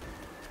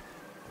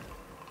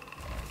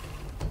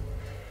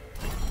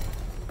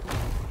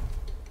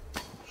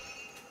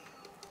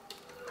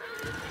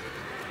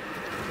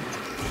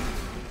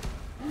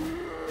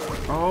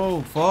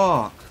 Oh,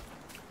 fuck.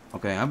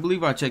 Okay, I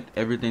believe I checked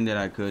everything that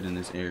I could in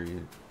this area.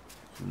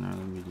 So now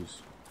let me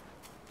just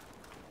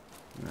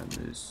grab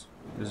this.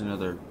 There's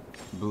another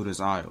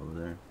Buddha's eye over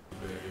there.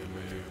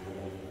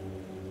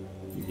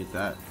 You get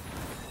that.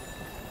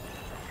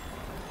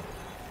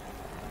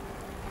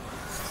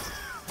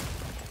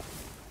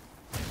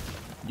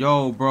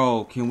 Yo,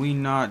 bro, can we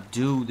not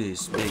do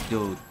this, big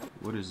dude?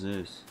 What is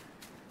this?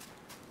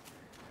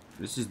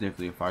 This is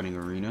definitely a fighting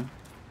arena.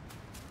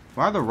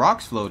 Why are the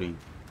rocks floating?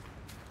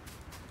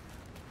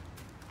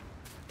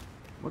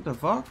 What the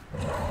fuck?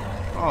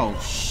 Oh,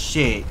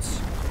 shit.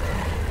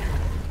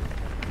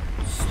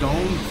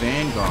 Stone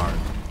Vanguard.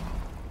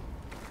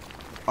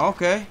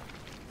 Okay.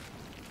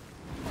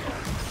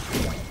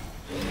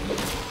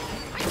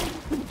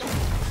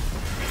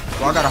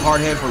 Well, I got a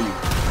hard head for you.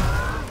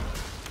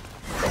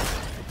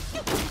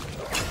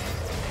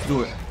 Let's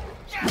do it.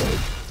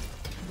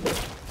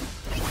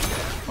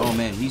 Oh,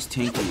 man, he's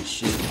tanky as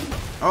shit.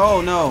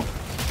 Oh, no.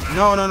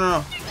 No, no, no,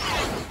 no.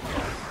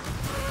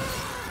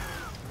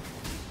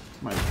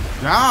 My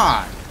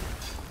God.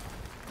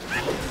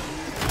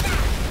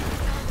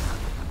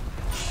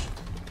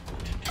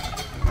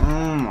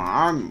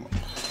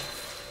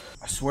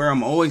 I swear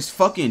I'm always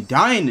fucking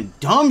dying to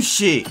dumb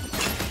shit.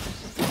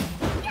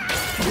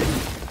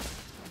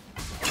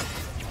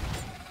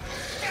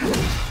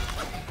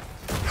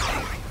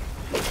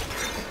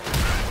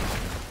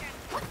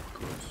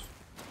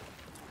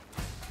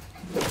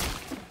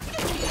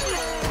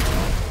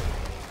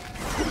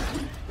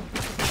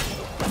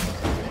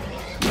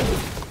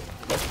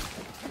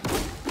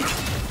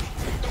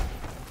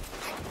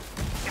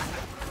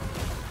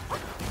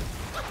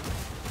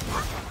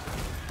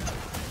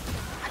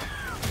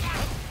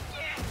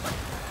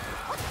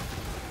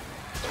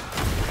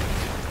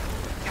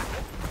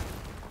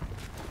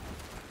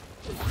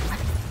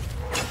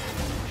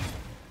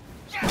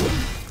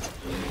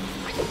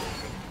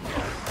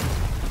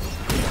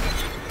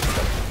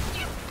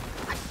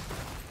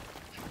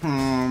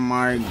 Oh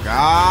my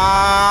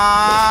God!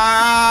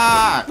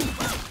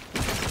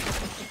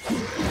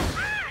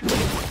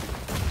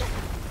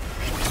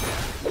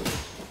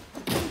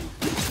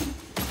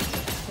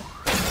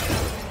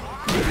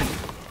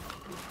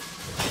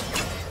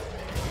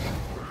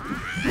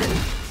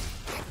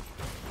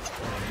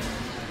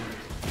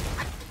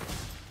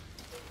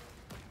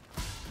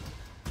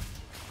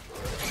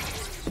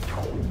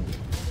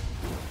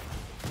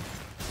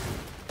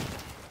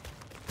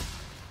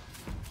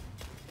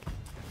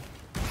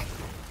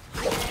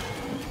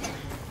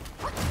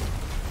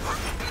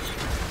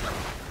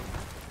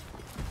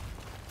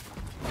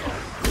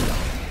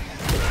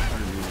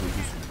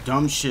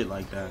 Dumb shit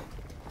like that.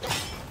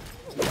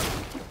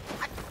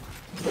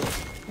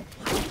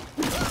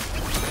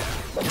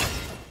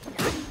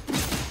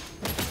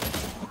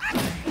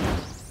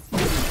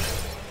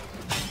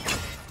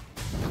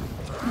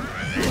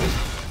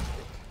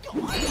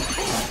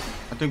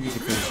 I think we can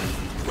finish it.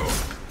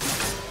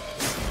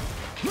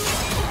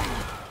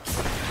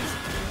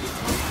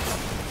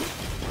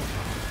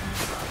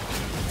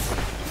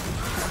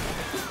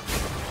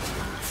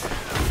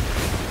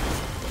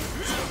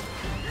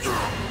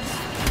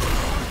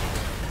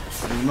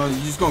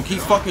 You just gonna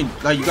keep fucking,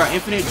 like, you got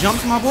infinite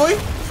jumps, my boy?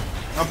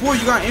 My boy,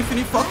 you got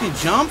infinite fucking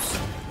jumps?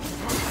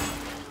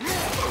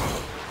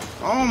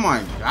 Oh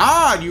my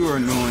God, you are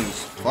annoying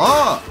as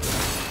fuck.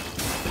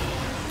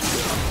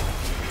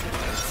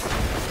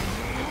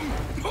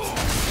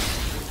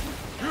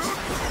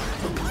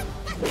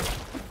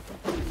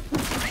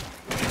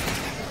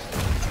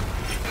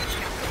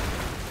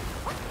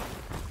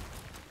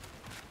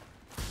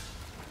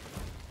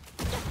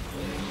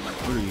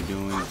 What are you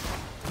doing?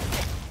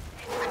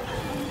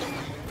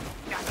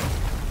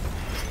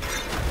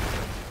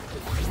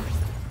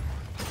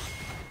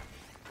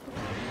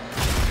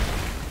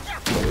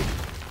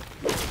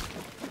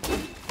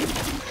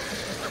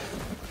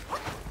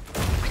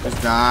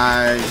 Just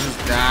die,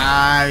 just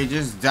die,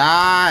 just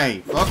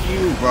die. Fuck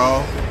you,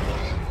 bro.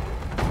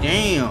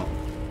 Damn.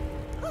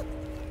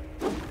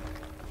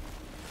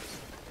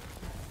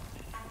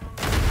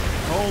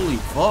 Holy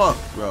fuck,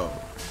 bro.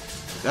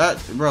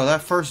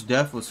 That first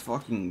death was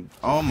fucking,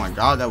 oh my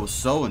God, that was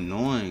so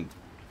annoying.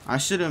 I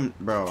shouldn't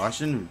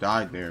have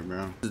died there,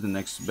 bro. This is the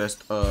next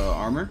best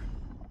armor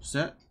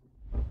set.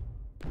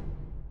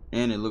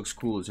 And it looks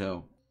cool as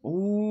hell.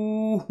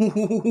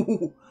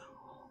 Ooh.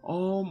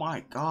 Oh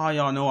my God,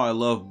 y'all know I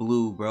love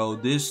blue, bro.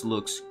 This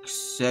looks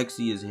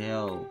sexy as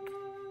hell.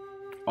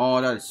 Oh,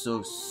 that is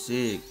so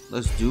sick.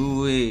 Let's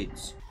do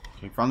it.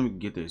 Okay, finally we can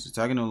get this.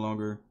 Attacking no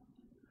longer.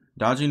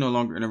 Dodging no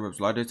longer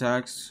interrupts light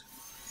attacks.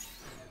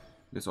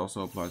 This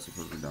also applies to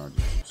perfect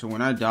dodging. So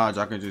when I dodge,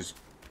 I can just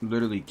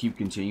literally keep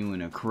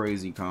continuing a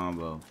crazy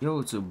combo. Yo,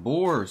 it's a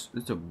boar.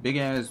 It's a big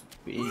ass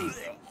big.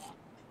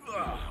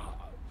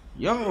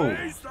 Yo.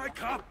 Raise thy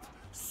cup,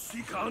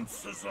 seek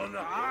answers on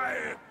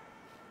high.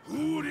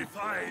 Who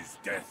defies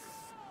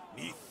death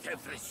neath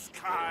every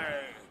sky?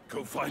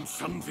 Go find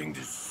something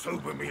to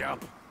sober me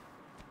up.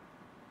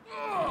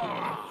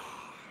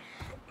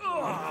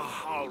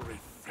 I'll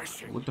refresh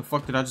refreshing. What the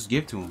fuck did I just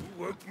give to him?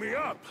 You woke me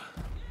up.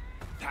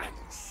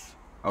 Thanks.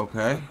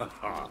 Okay.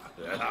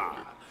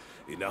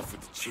 Enough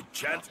with the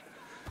chit-chat.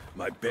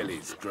 My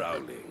belly's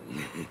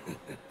growling.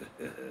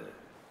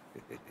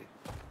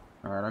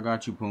 Alright, I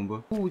got you,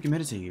 Pumbaa. Oh, we can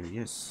meditate here,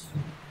 yes.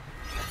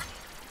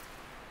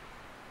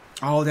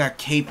 Oh, that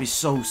cape is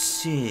so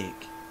sick.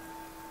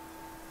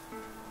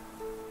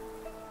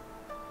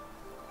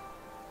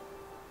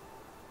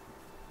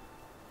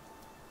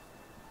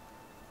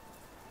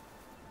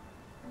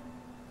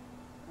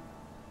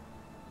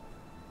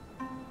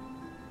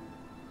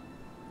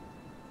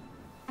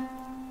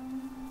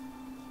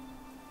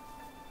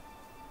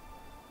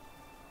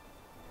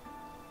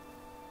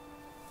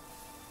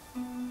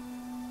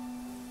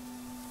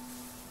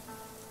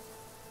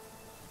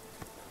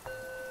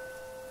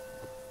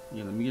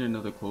 Yeah, let me get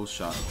another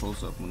close up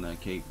on that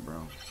cake,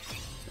 bro.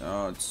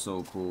 Oh, it's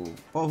so cool.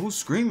 Oh, who's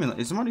screaming?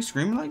 Is somebody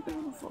screaming like that?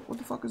 What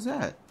the fuck is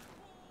that?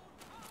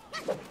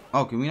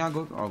 Oh, can we not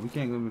go? Oh, we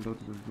can't even go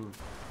to the door.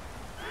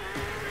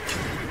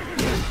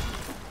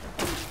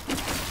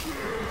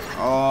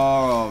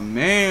 Oh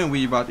man,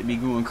 we about to be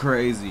going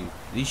crazy.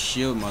 These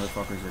shield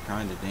motherfuckers are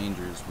kind of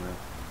dangerous, bro.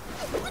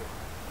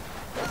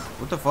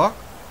 What the fuck?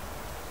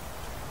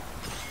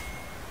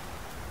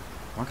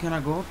 Why can't I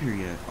go up here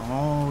yet?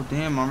 Oh,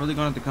 damn. I'm really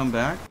gonna have to come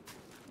back?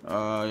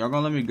 Y'all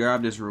gonna let me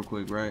grab this real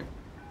quick, right?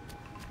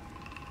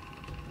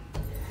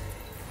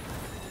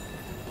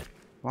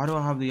 Why do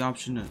I have the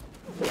option to...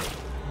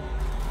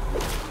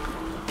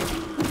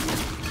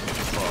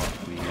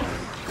 Fuck me, man.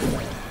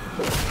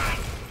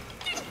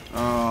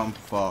 Oh, I'm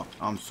fucked.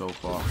 I'm so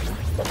fucked.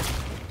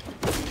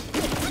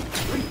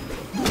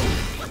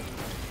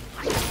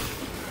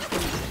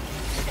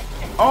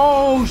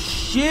 Oh,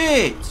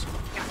 shit!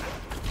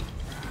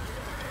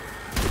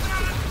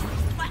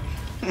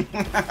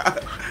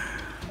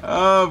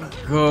 Of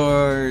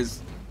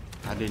course.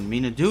 I didn't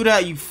mean to do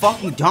that, you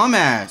fucking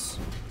dumbass.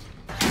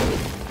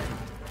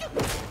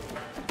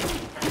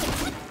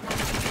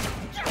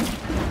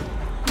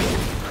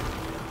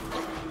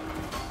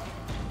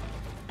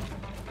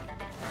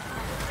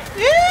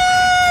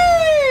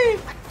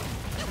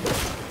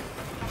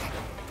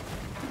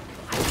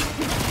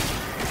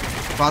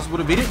 Is it possible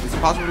to beat it? Is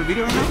it possible to beat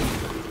it right now?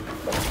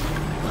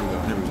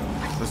 There we go.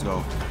 Let's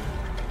go.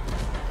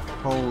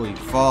 Holy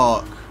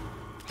fuck.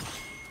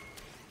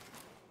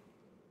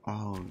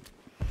 Oh,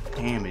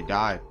 damn, it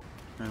died.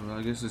 Alright, well,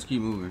 I guess let's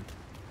keep moving.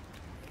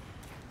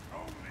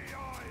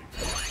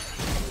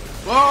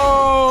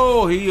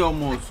 Whoa, he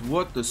almost,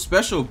 what, the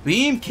special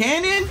beam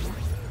cannon?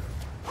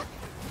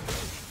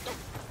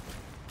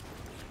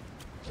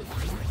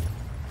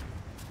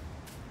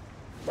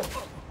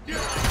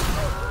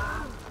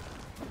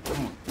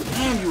 Oh,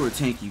 damn, you were a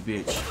tanky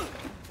bitch.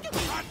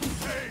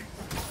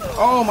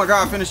 Oh my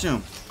god, finish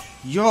him.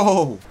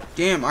 Yo,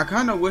 damn, I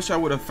kind of wish I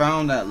would have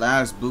found that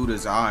last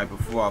Buddha's eye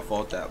before I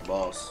fought that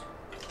boss.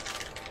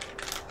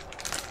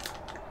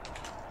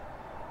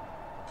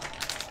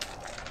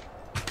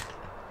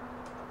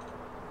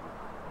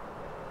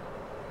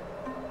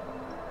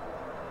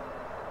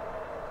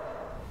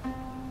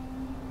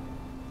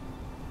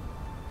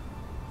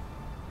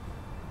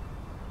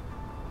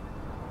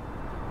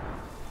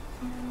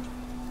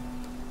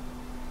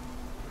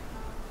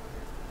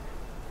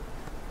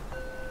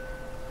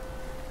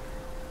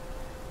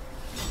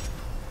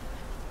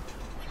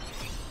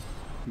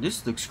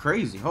 This looks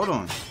crazy. Hold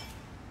on.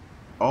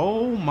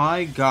 Oh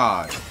my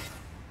god.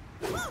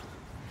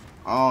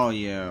 Oh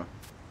yeah.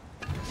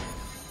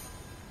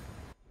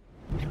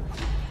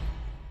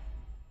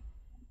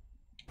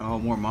 Oh,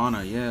 more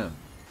mana, yeah.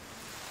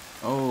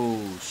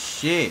 Oh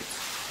shit.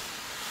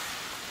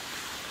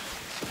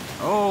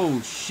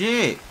 Oh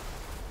shit.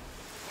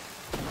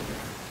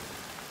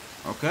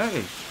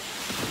 Okay.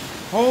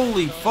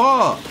 Holy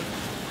fuck.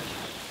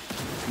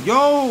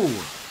 Yo.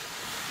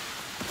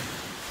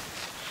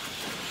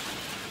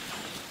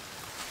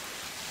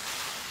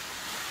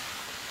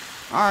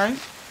 Alright.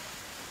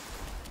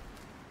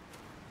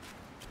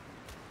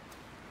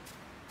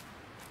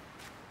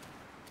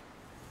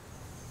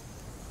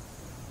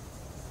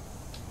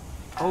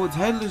 Oh, it's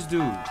Headless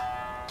Dude.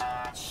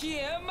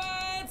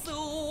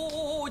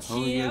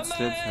 Holy Head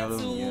steps held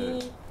him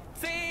yet.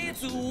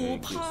 Okay,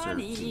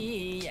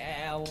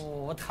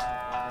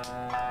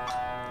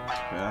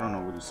 I don't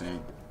know what he's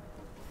saying.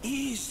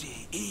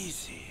 Easy,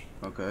 easy.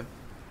 Okay.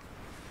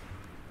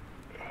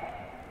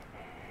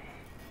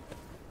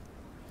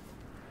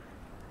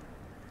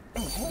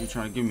 What you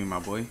trying to give me, my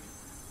boy?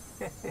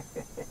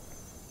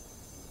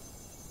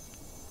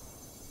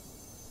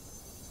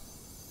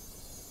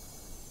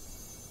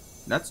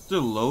 That's the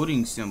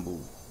loading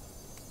symbol.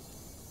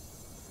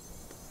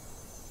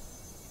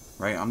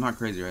 Right? I'm not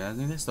crazy, right? I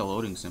think that's the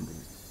loading symbol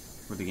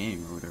for the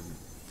game or whatever.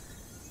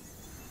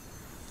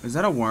 Is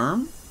that a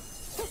worm?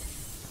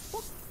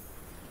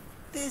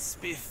 This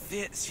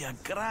befits you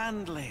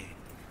grandly.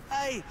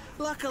 Hey,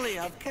 luckily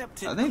I've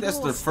kept it. I think that's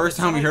the first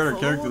time we heard our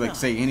character like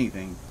say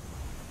anything.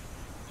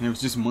 And it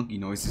was just monkey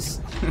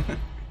noises.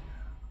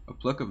 A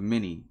pluck of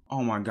mini.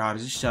 Oh my god,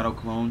 is this Shadow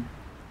Clone?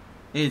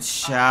 It's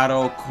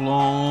Shadow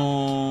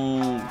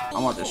Clone.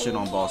 I'm about to shit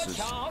on bosses.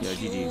 Yeah,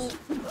 GG's.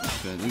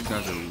 Okay,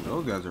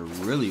 those guys are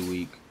really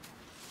weak.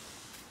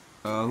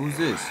 Who's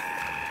this?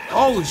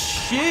 Oh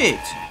shit!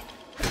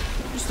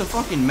 Just a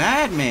fucking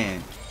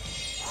madman.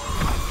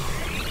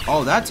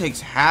 Oh, that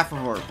takes half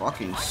of our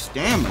fucking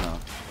stamina.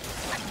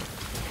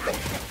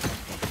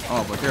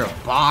 Oh, but they're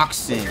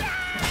boxing.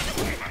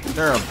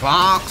 They're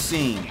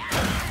boxing.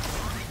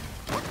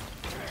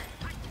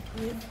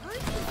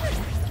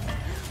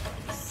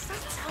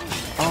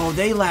 Oh,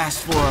 they last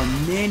for a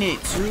minute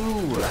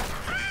too.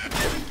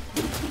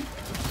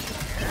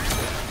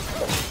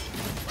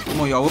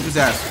 Come on, y'all, whoop his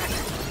ass.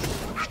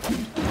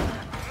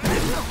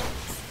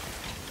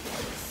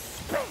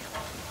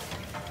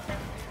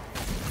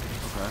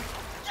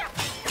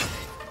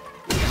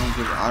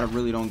 Okay. I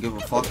really don't give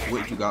a fuck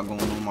what you got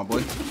going on, my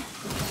boy.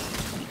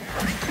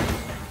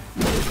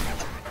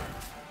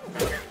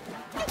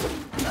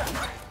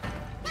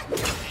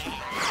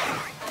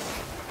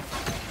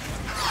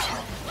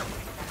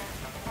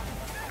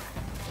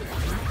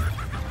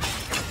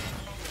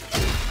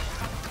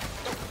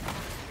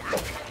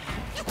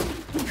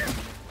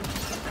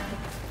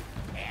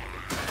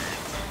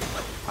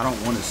 I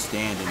don't want to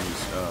stand in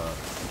this,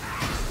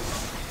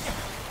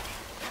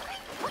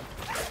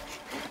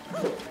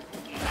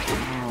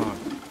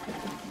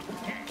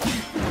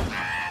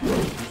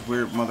 These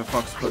weird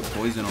motherfuckers put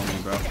poison on me,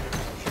 bro. Shit,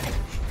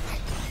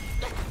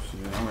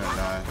 I'm gonna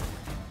die.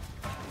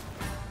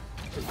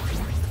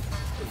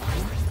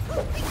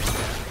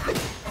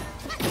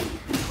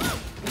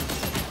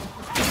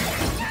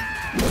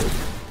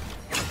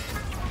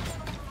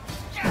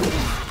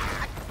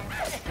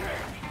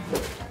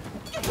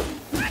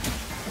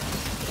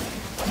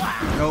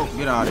 Nope,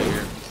 get out of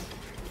here.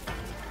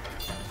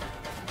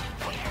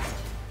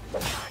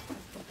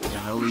 What the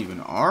hell even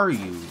are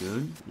you,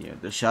 dude? Yeah,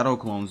 the shadow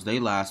clones, they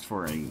last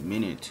for a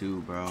minute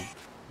too, bro.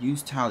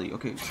 Use tally.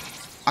 Okay,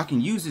 I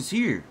can use this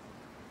here.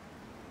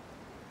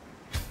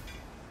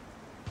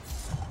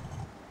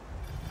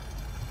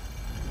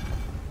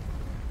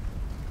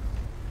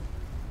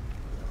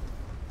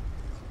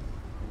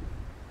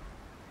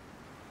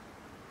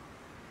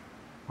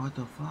 What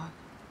the fuck?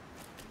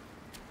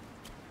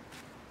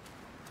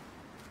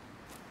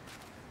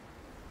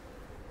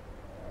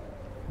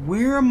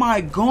 Where am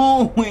I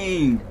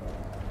going?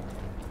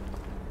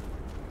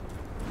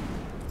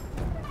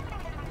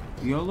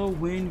 Yellow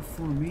wind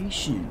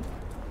formation.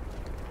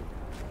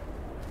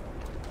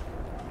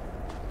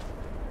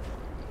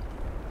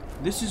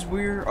 This is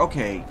where,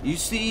 okay, you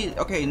see,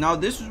 okay, now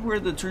this is where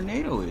the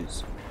tornado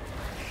is.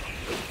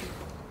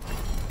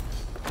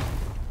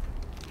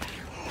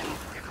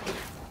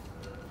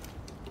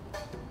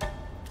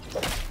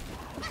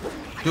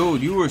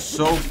 Dude, you were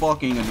so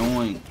fucking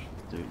annoying.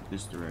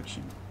 This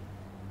direction.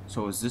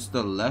 So is this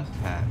the left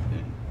path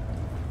then?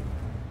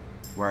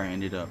 Where I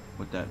ended up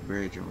with that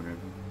bridge or whatever.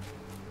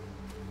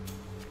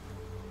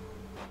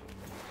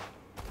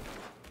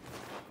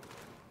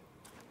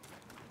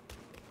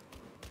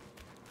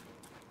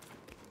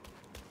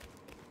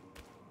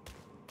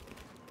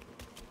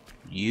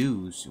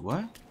 Use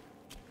what?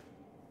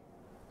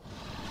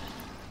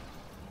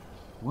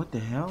 What the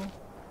hell?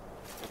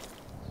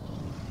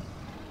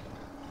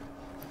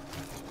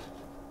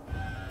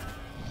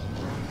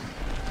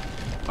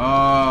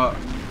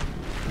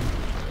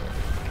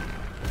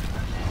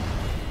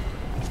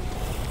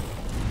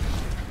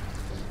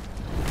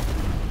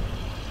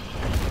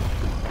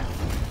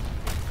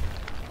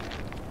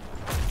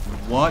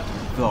 What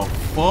the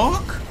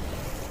fuck?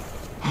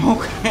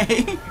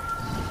 Okay.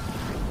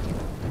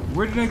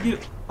 Where did I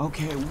get?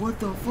 Okay, what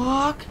the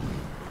fuck?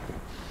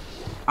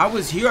 I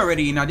was here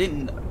already and I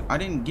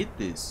didn't get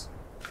this.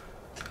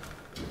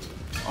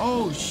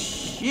 Oh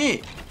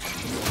shit.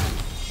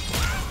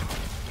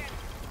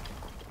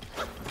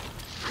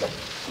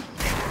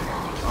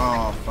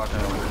 Oh fuck,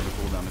 I don't want the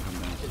cooldown to come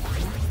down.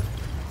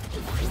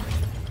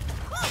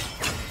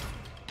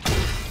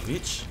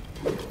 Bitch.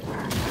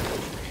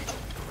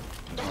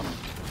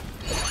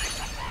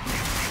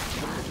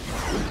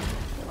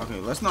 Okay,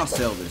 let's not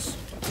sell this.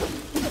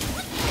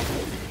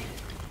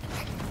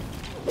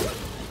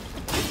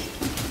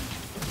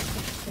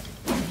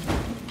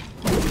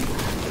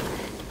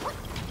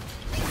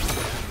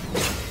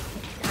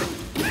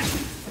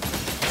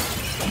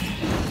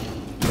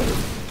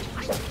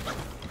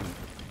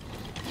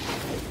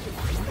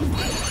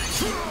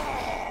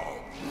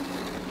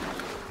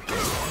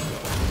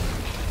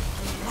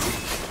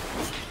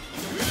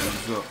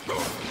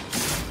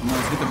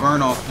 Let's get the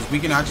burn off because we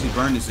can actually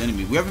burn this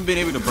enemy. We haven't been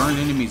able to burn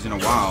enemies in a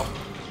while.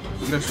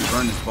 We can actually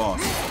burn this boss.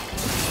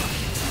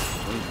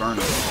 Let's burn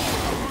it.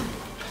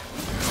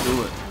 Let's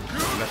do it. We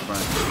got the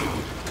burn.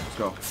 Let's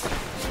go.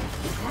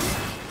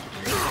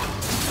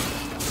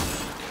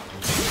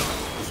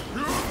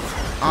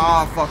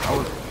 Ah, fuck.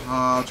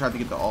 I tried to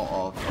get the ult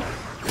off.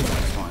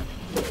 That's fine.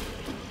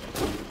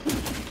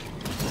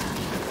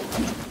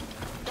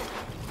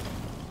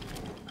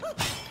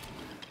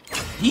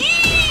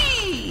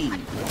 Yee!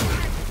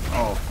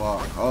 Oh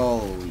fuck.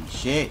 Holy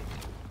shit.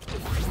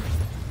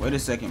 Way Wait a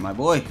second, my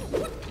boy.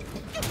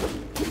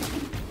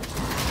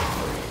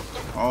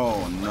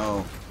 Oh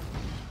no.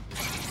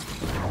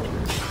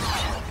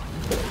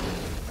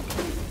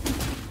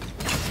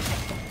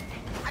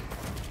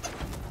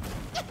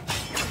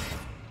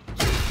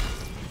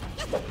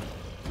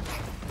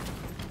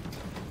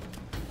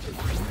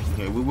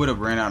 Okay, we would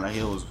have ran out of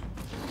heals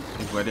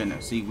if I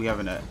didn't. See, we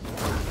have that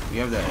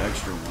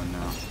extra one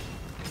now.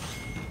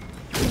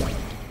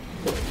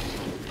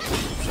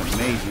 It's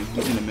amazing.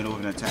 He's in the middle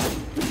of an attack.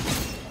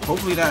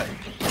 Hopefully that's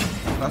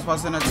why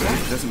it's an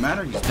attack. Doesn't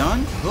matter. He's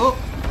done. Hook.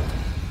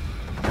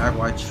 Guide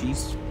why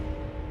Chief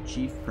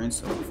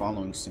Prince of the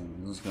following sin.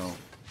 Let's go.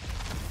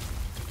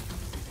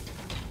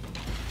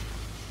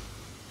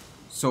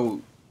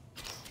 So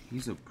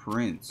he's a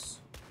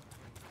prince.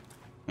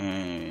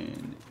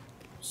 And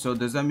so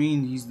does that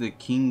mean he's the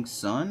king's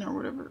son or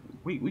whatever?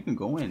 Wait, we can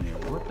go in there.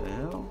 What the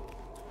hell?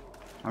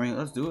 I mean,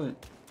 let's do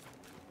it.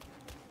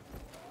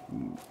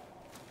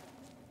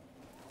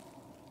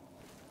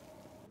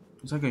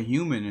 It's like a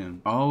human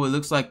in. Oh, it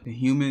looks like the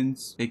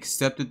humans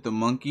accepted the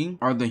monkey,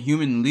 or the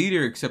human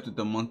leader accepted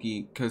the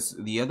monkey, because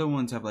the other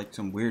ones have like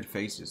some weird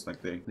faces.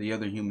 Like the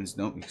other humans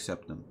don't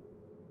accept them.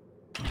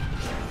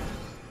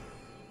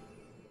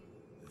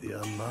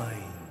 Their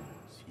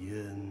minds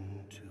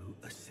yearn to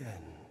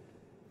ascend,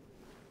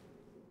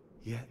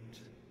 yet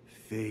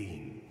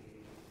fame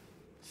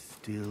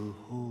still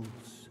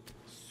holds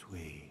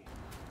sway.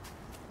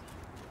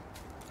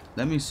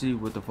 Let me see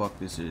what the fuck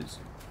this is.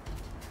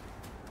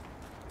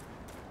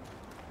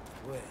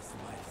 Where's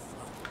my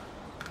son?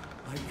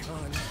 I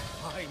can't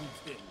find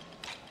him.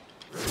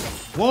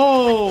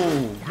 Whoa!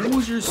 Who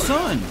was your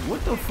son?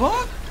 What the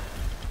fuck?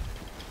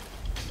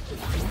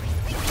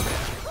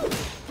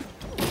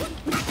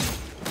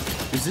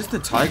 Is this the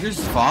tiger's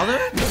father?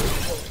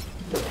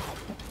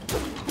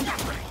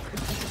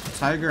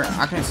 Tiger,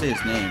 I can't say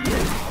his name.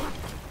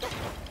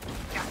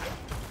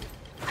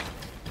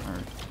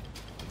 Alright.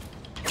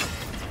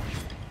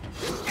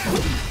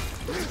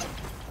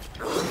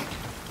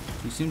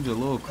 He seems a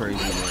little crazy,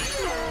 but...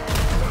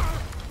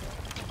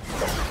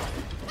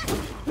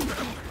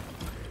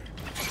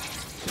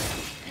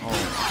 Oh, I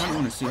kind of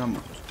want to see how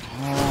much...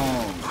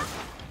 Oh.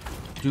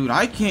 Dude,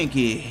 I can't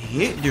get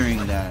hit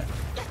during that.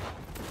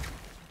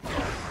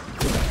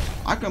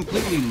 I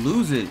completely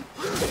lose it.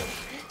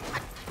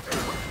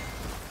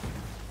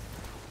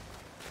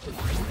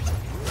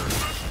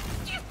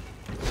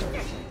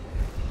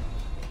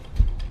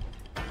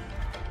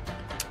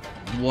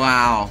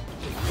 Wow.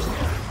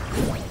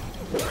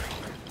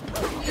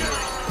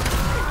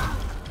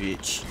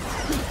 Bitch.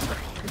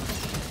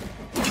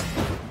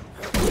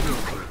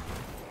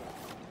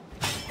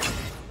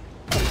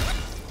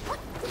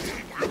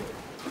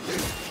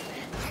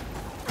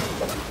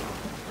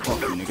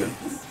 Fuck you, nigga.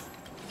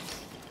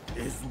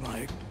 Is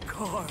my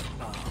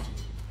karma.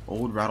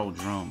 Old rattle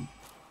drum.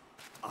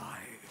 I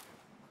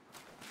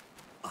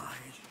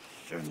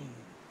shouldn't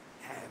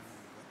have.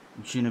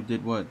 You shouldn't have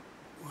did what?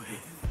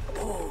 With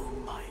all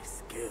my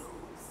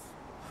skills,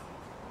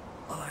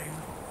 I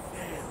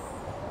failed.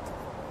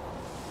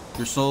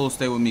 Your soul will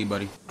stay with me,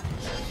 buddy.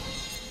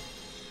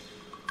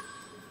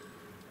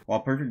 While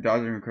perfect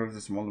dodging recovers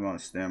a small amount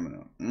of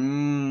stamina.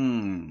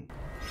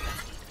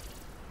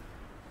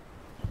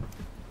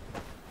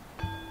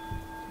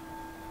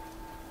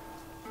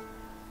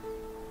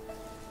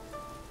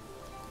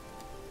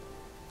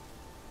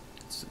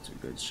 Such a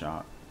good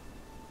shot.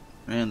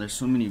 Man, there's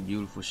so many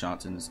beautiful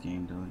shots in this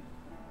game, dude.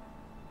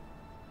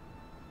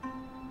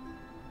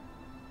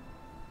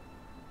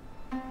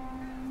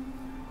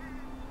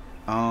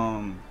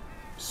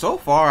 So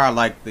far I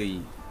like the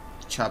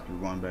chapter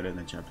 1 better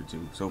than chapter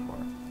 2 so far.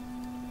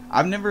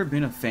 I've never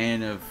been a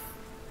fan of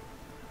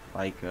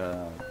like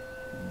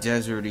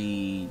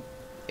deserty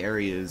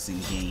areas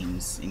in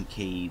games and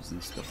caves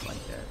and stuff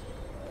like that.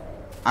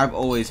 I've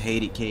always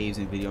hated caves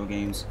in video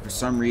games. For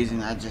some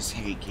reason I just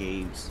hate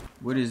caves.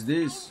 What is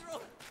this?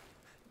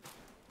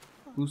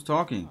 Who's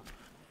talking?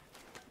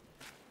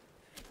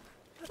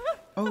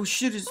 Oh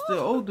shit, it's the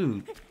old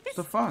dude. It's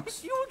the fox.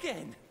 It's you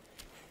again.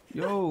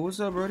 Yo, what's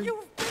up, buddy?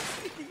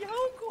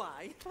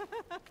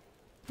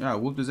 Yeah, I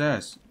whooped his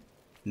ass.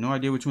 No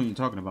idea which one you're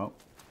talking about.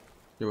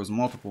 There was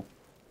multiple.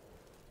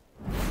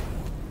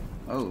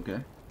 Oh,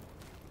 okay.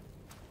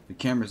 The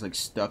camera's like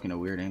stuck in a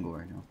weird angle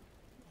right now.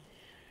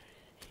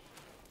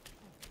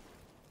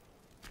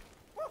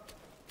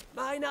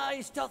 Mine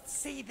eyes doth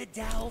see the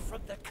dell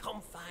from the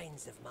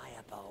confines of my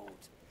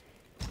abode.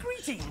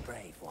 Greeting,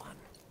 brave one.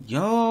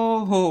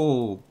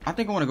 Yo, I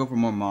think I want to go for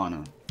more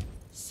mana.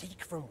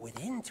 Seek from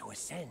within to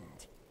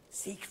ascend.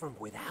 Seek from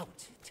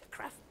without to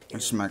craft I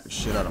pillars. smack the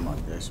shit out of my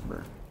desk,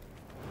 bro.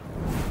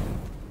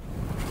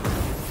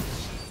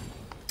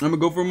 I'm gonna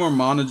go for more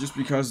mana just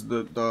because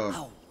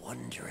A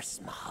wondrous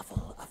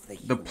marvel of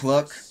the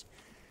pluck,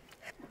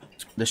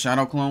 the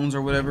shadow clones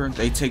or whatever,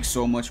 they take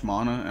so much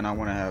mana, and I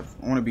want to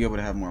be able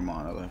to have more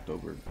mana left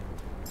over.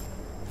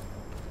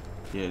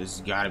 Yeah, this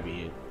has got to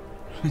be it.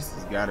 This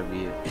has got to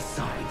be it.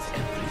 Besides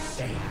every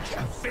sage,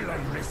 a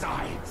villain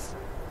resides.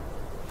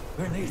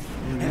 Beneath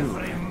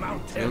every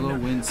mountain, Yellow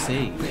wind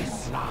saves.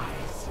 abyss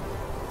lies.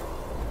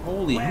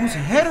 Holy, Where whose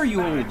head are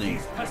you holding?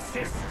 disparities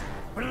persist,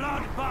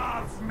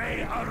 bloodbaths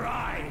may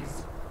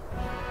arise.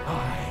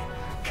 I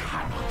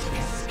cannot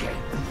escape,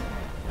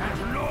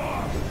 and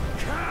nor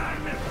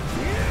can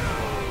you!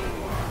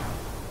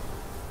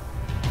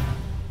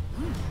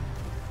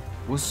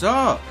 What's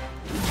up?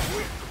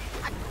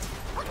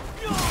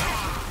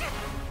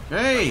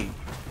 Hey.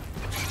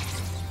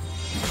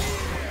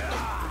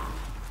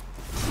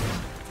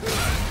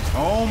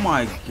 Oh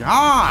my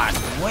god,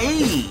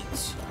 wait.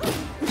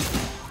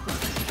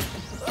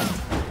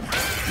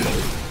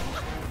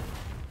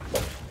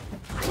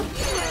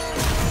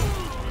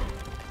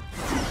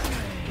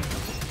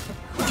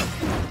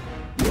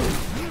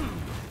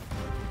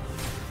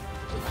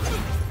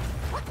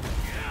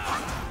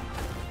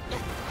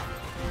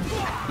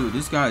 Dude,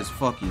 this guy is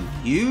fucking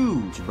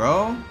huge,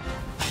 bro.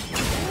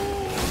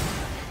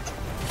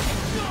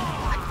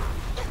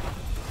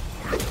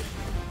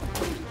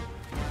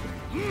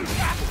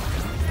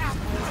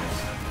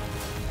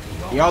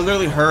 Y'all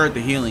literally heard the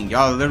healing.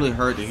 Y'all literally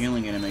heard the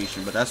healing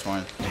animation, but that's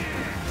fine.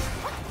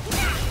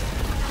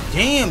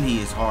 Damn, he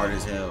is hard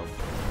as hell.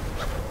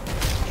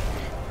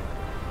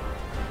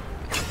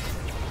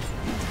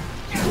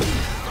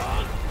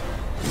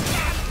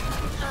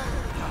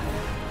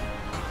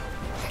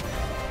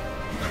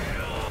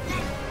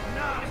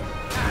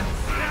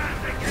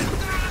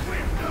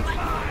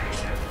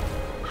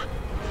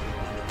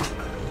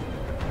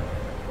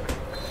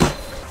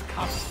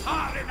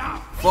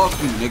 Fuck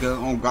you, nigga.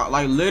 Oh god,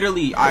 like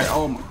literally,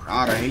 oh my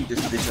god, I hate this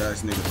bitch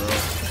ass nigga, bro.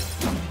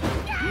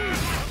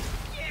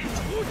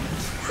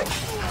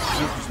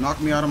 Just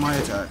knock me out of my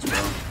attacks, bro.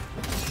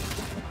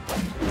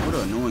 What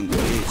an annoying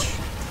bitch.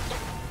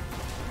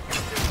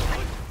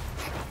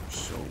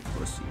 So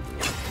pussy,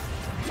 dude.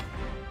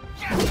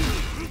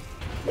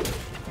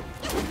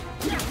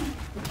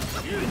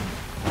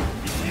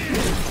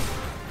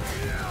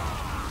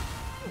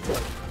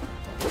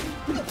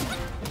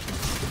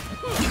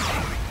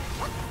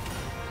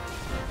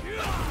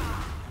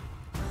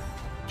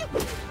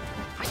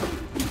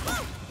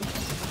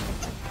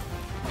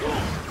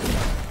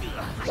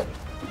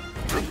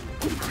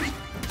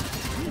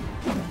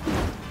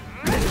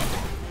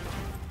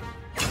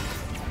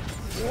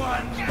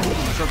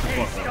 Shut the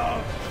fuck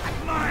up.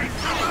 My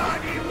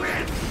body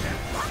wins!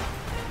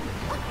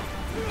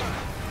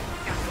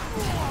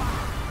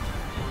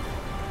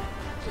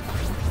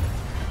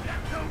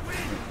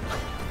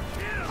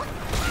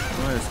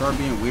 Go ahead, start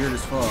being weird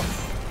as fuck.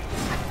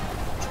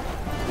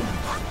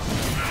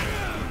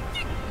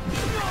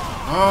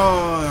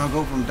 Oh, I'll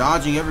go from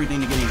dodging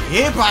everything to getting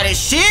hit by this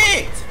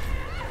shit!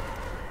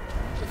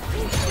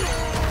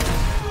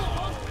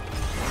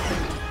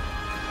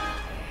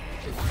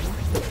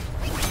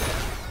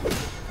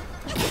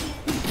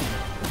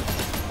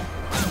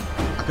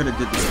 I could have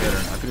did this better.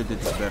 I could have did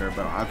this better,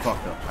 but I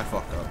fucked up. I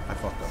fucked up. I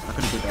fucked up. I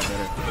could have did that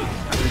better.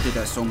 I could have did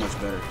that so much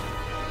better.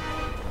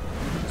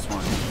 It's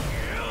fine.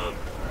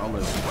 I'll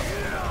live.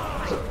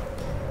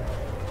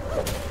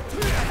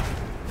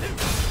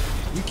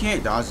 You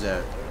can't dodge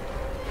that.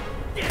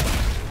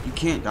 You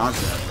can't dodge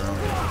that, bro.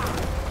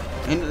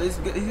 And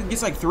it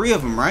gets like 3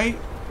 of them, right?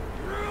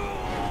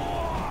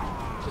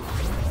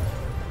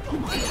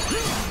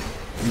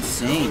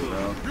 Insane,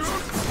 bro.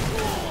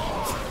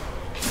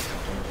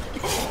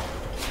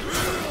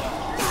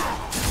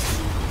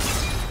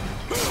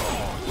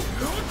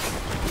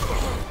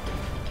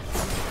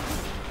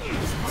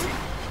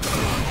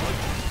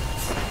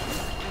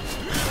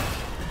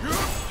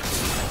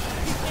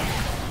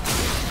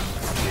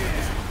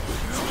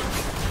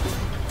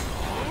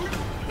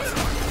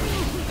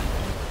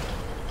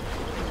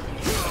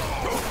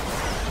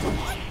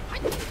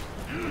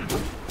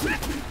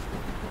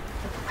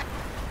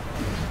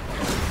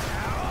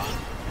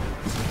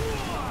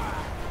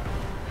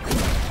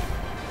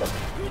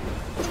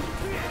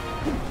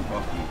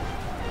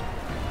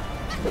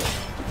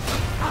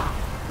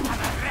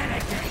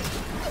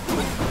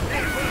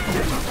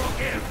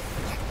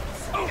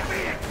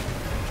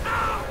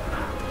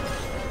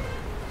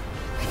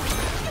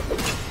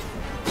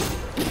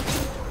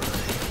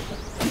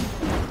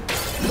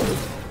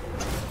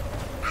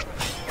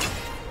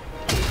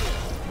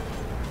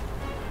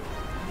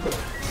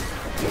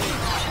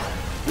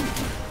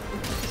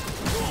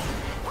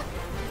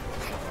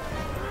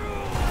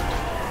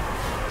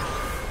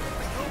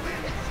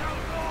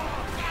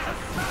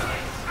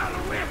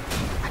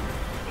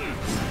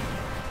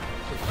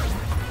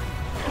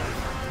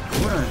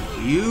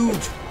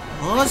 Huge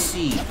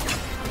pussy.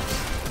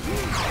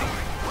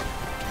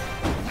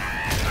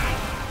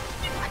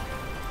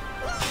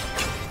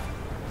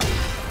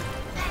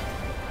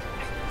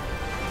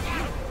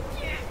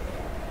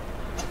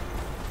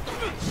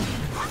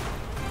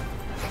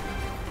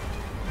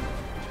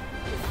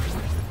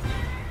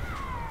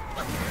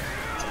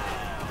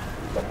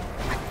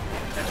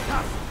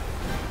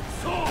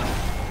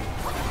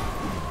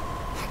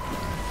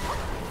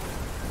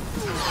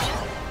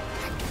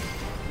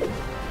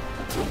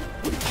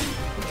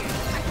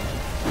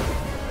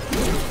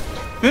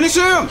 Finish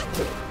him!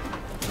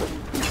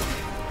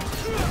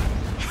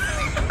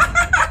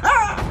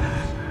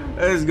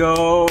 Let's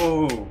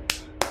go.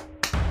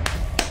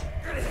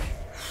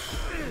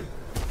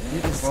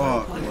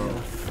 Fuck,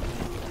 bro.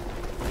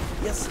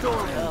 You stole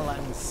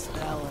Erlang's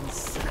spell and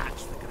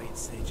snatched the great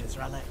sage's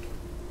relic.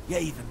 You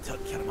even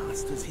took your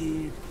master's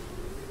heed.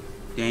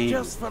 Damn.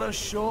 Just for a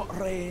short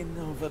reign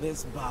over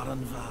this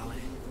barren valley.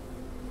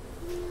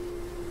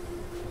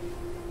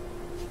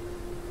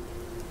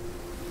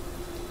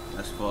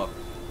 That's fucked.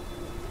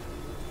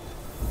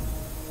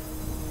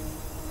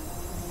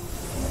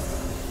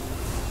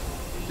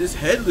 This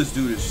headless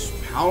dude is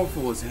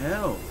powerful as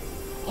hell.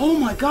 Oh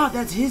my god,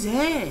 that's his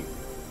head.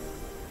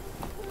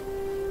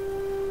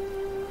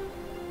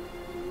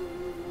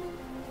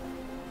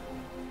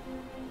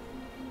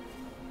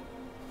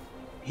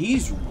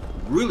 He's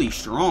really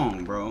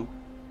strong, bro.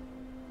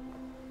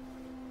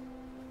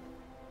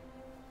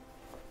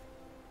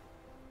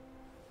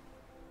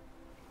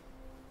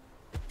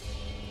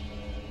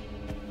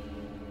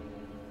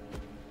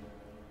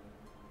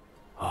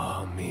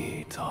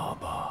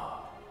 Amitabha.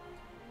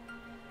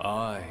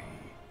 I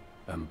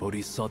am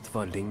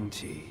Bodhisattva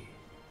Lingji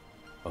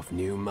of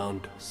New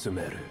Mount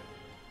Sumeru,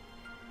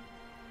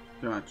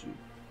 Got you.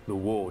 the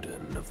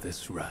warden of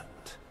this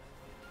rat.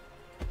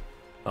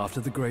 After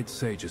the great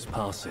sage's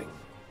passing,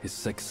 his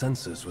sixth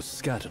senses were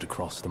scattered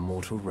across the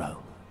mortal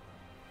realm.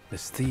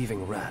 This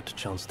thieving rat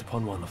chanced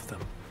upon one of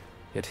them,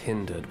 yet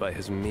hindered by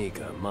his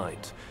meager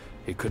might,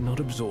 he could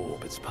not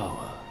absorb its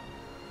power.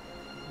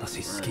 Thus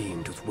he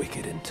schemed with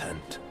wicked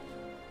intent.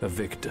 A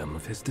victim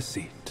of his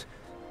deceit,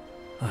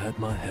 I had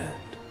my head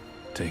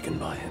taken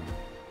by him.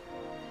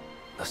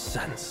 The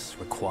sense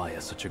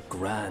requires such a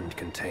grand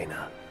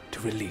container to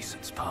release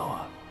its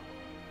power.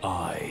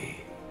 I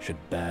should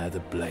bear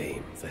the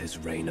blame for his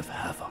reign of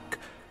havoc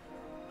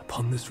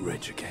upon this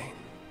ridge again.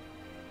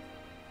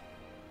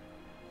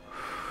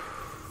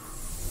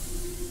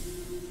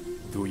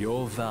 Through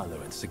your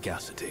valor and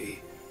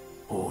sagacity,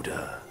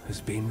 order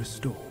has been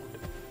restored.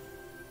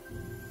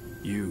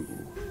 You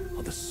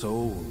are the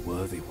sole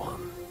worthy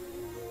one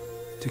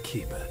to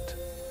keep it.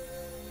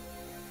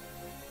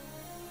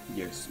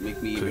 Yes, make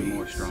me even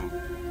more Please, strong.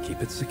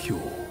 keep it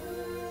secure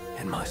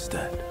in my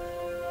stead.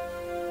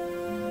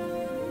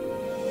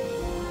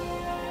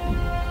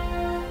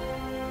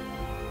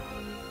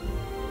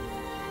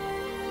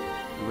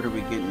 What are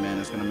we getting, man?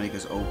 That's gonna make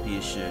us OP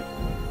as shit.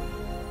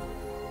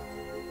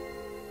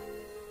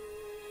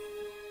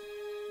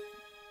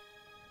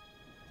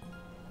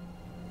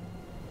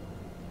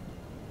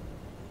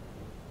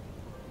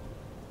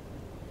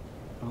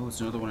 Oh, it's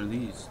another one of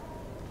these.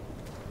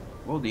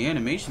 Whoa, the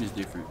animation is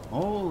different.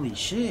 Holy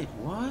shit,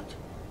 what?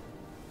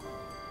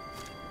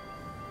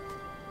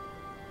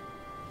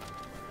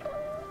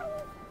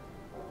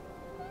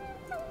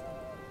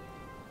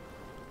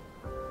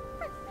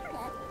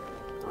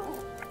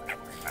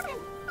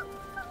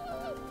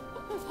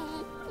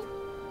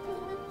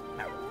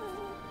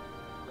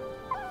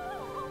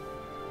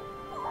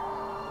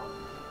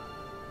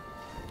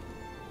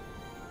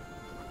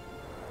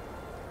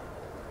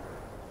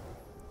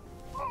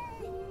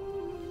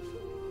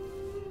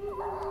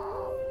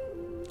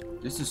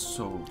 This is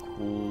so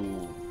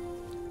cool.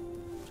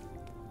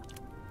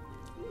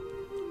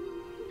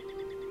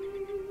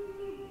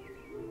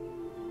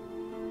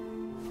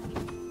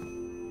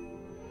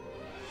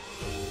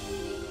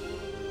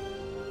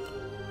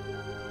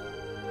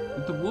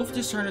 Did the wolf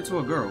just turn into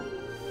a girl?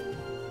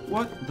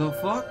 What the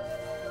fuck?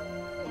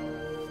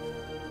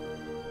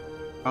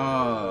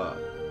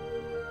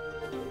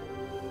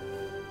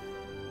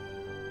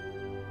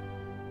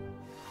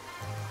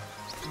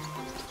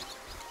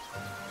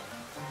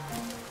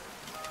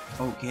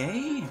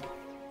 Okay.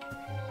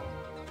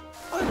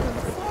 What the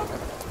fuck?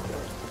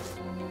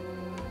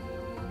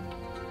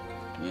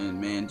 And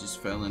man just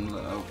fell in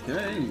love.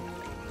 Okay.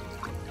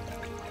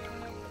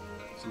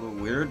 It's a little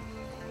weird,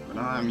 but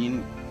I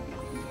mean,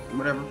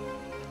 whatever.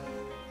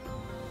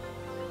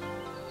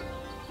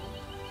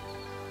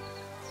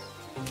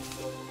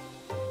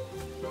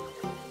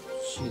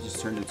 She just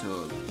turned into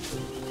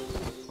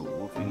a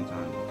wolf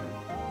anytime. Okay.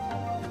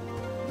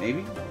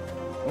 Maybe?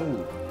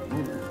 Oh.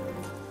 Ooh.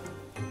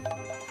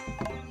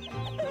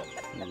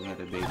 We had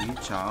a baby,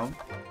 child.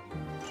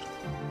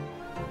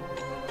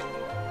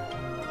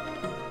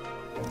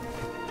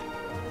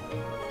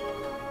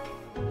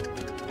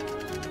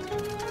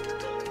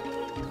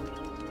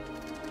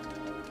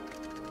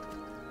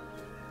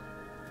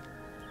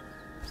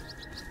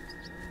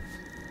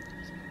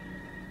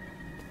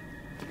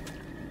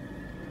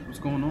 What's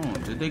going on?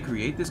 Did they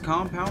create this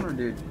compound or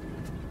did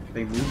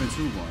they move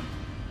into one?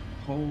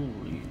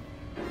 Holy,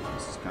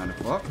 this is kind of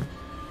fucked.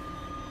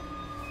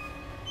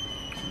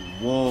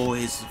 Whoa,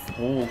 his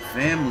whole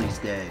family's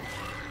dead.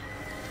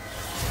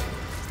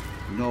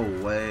 No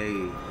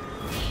way.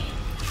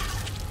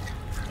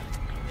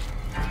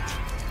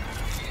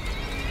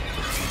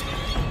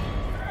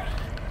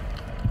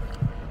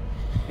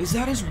 Is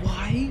that his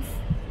wife?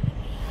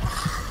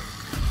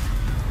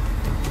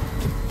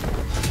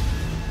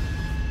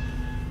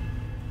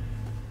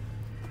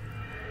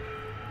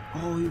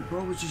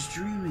 bro was just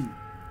dreaming.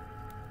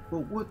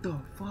 But what the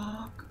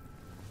fuck?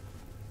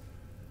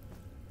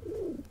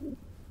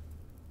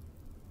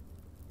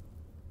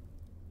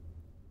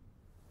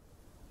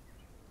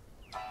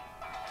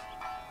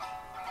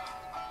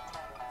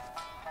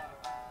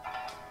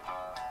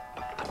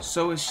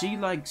 So is she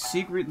like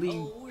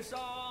secretly?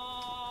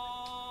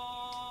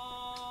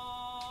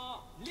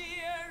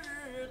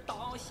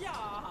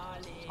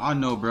 I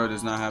know bro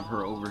does not have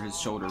her over his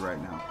shoulder right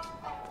now.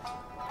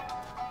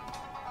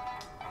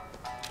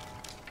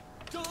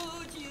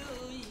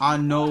 I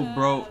know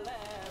bro.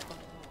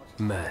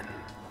 Men.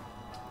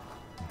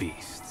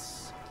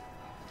 Beasts.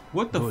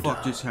 What the fuck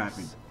Buddhas, just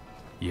happened?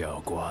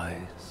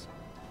 Yaoguais.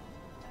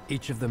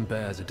 Each of them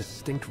bears a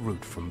distinct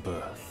root from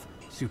birth.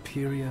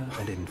 Superior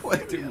and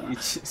What did inferior. we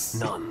just say?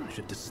 None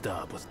should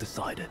disturb what's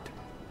decided.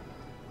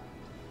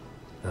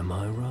 Am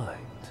I right,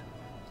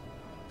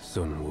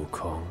 Sun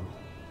Wukong?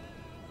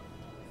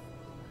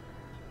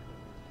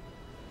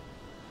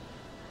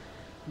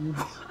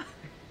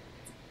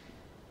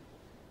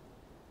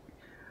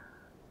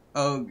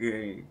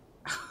 Okay.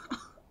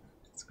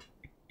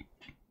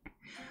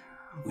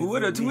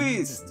 What a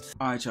twist!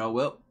 Alright y'all,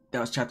 well, that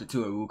was chapter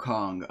 2 of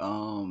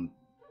Wukong.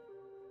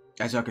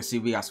 As y'all can see,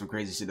 we got some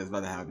crazy shit that's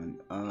about to happen.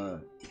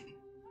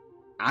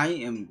 I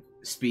am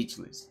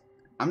speechless.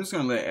 I'm just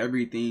gonna let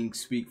everything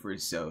speak for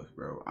itself,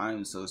 bro. I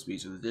am so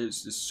speechless.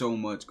 There's just so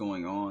much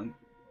going on.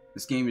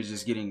 This game is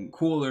just getting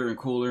cooler and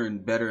cooler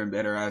and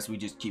better as we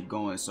just keep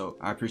going. So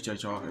I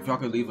appreciate y'all. If y'all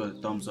could leave a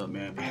thumbs up,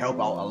 man, it help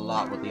out a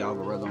lot with the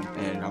algorithm.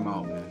 And I'm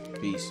out, man.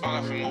 Peace. All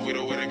I from movie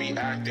the way they be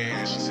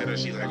acting. She said that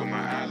she like on my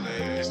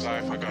ad-lib. This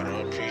life I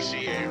gotta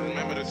appreciate.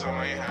 Remember the time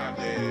I ain't had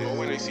this. But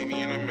when they see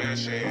me in a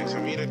mansion,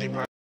 tell me that they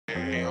probably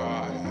ain't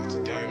hard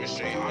to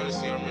demonstrate.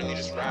 Honestly, I'm really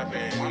just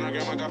rapping. Wanna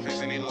get my got face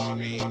and they love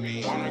me.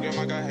 Wanna get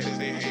my got haters,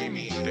 they hate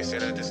me. They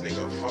said that this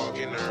nigga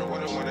fucking nerd.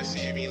 Wouldn't wanna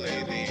see me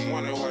lately.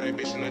 Wonder why they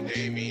bitch wanna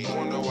date me.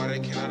 Wonder why they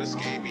cannot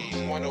escape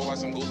me. Wonder why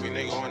some goofy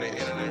nigga on the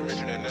internet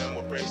richer than them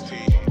with brace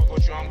teeth. Fuck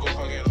with you, I'm gon'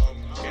 fuck it up.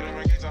 In the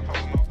records, I pop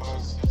my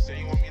balls.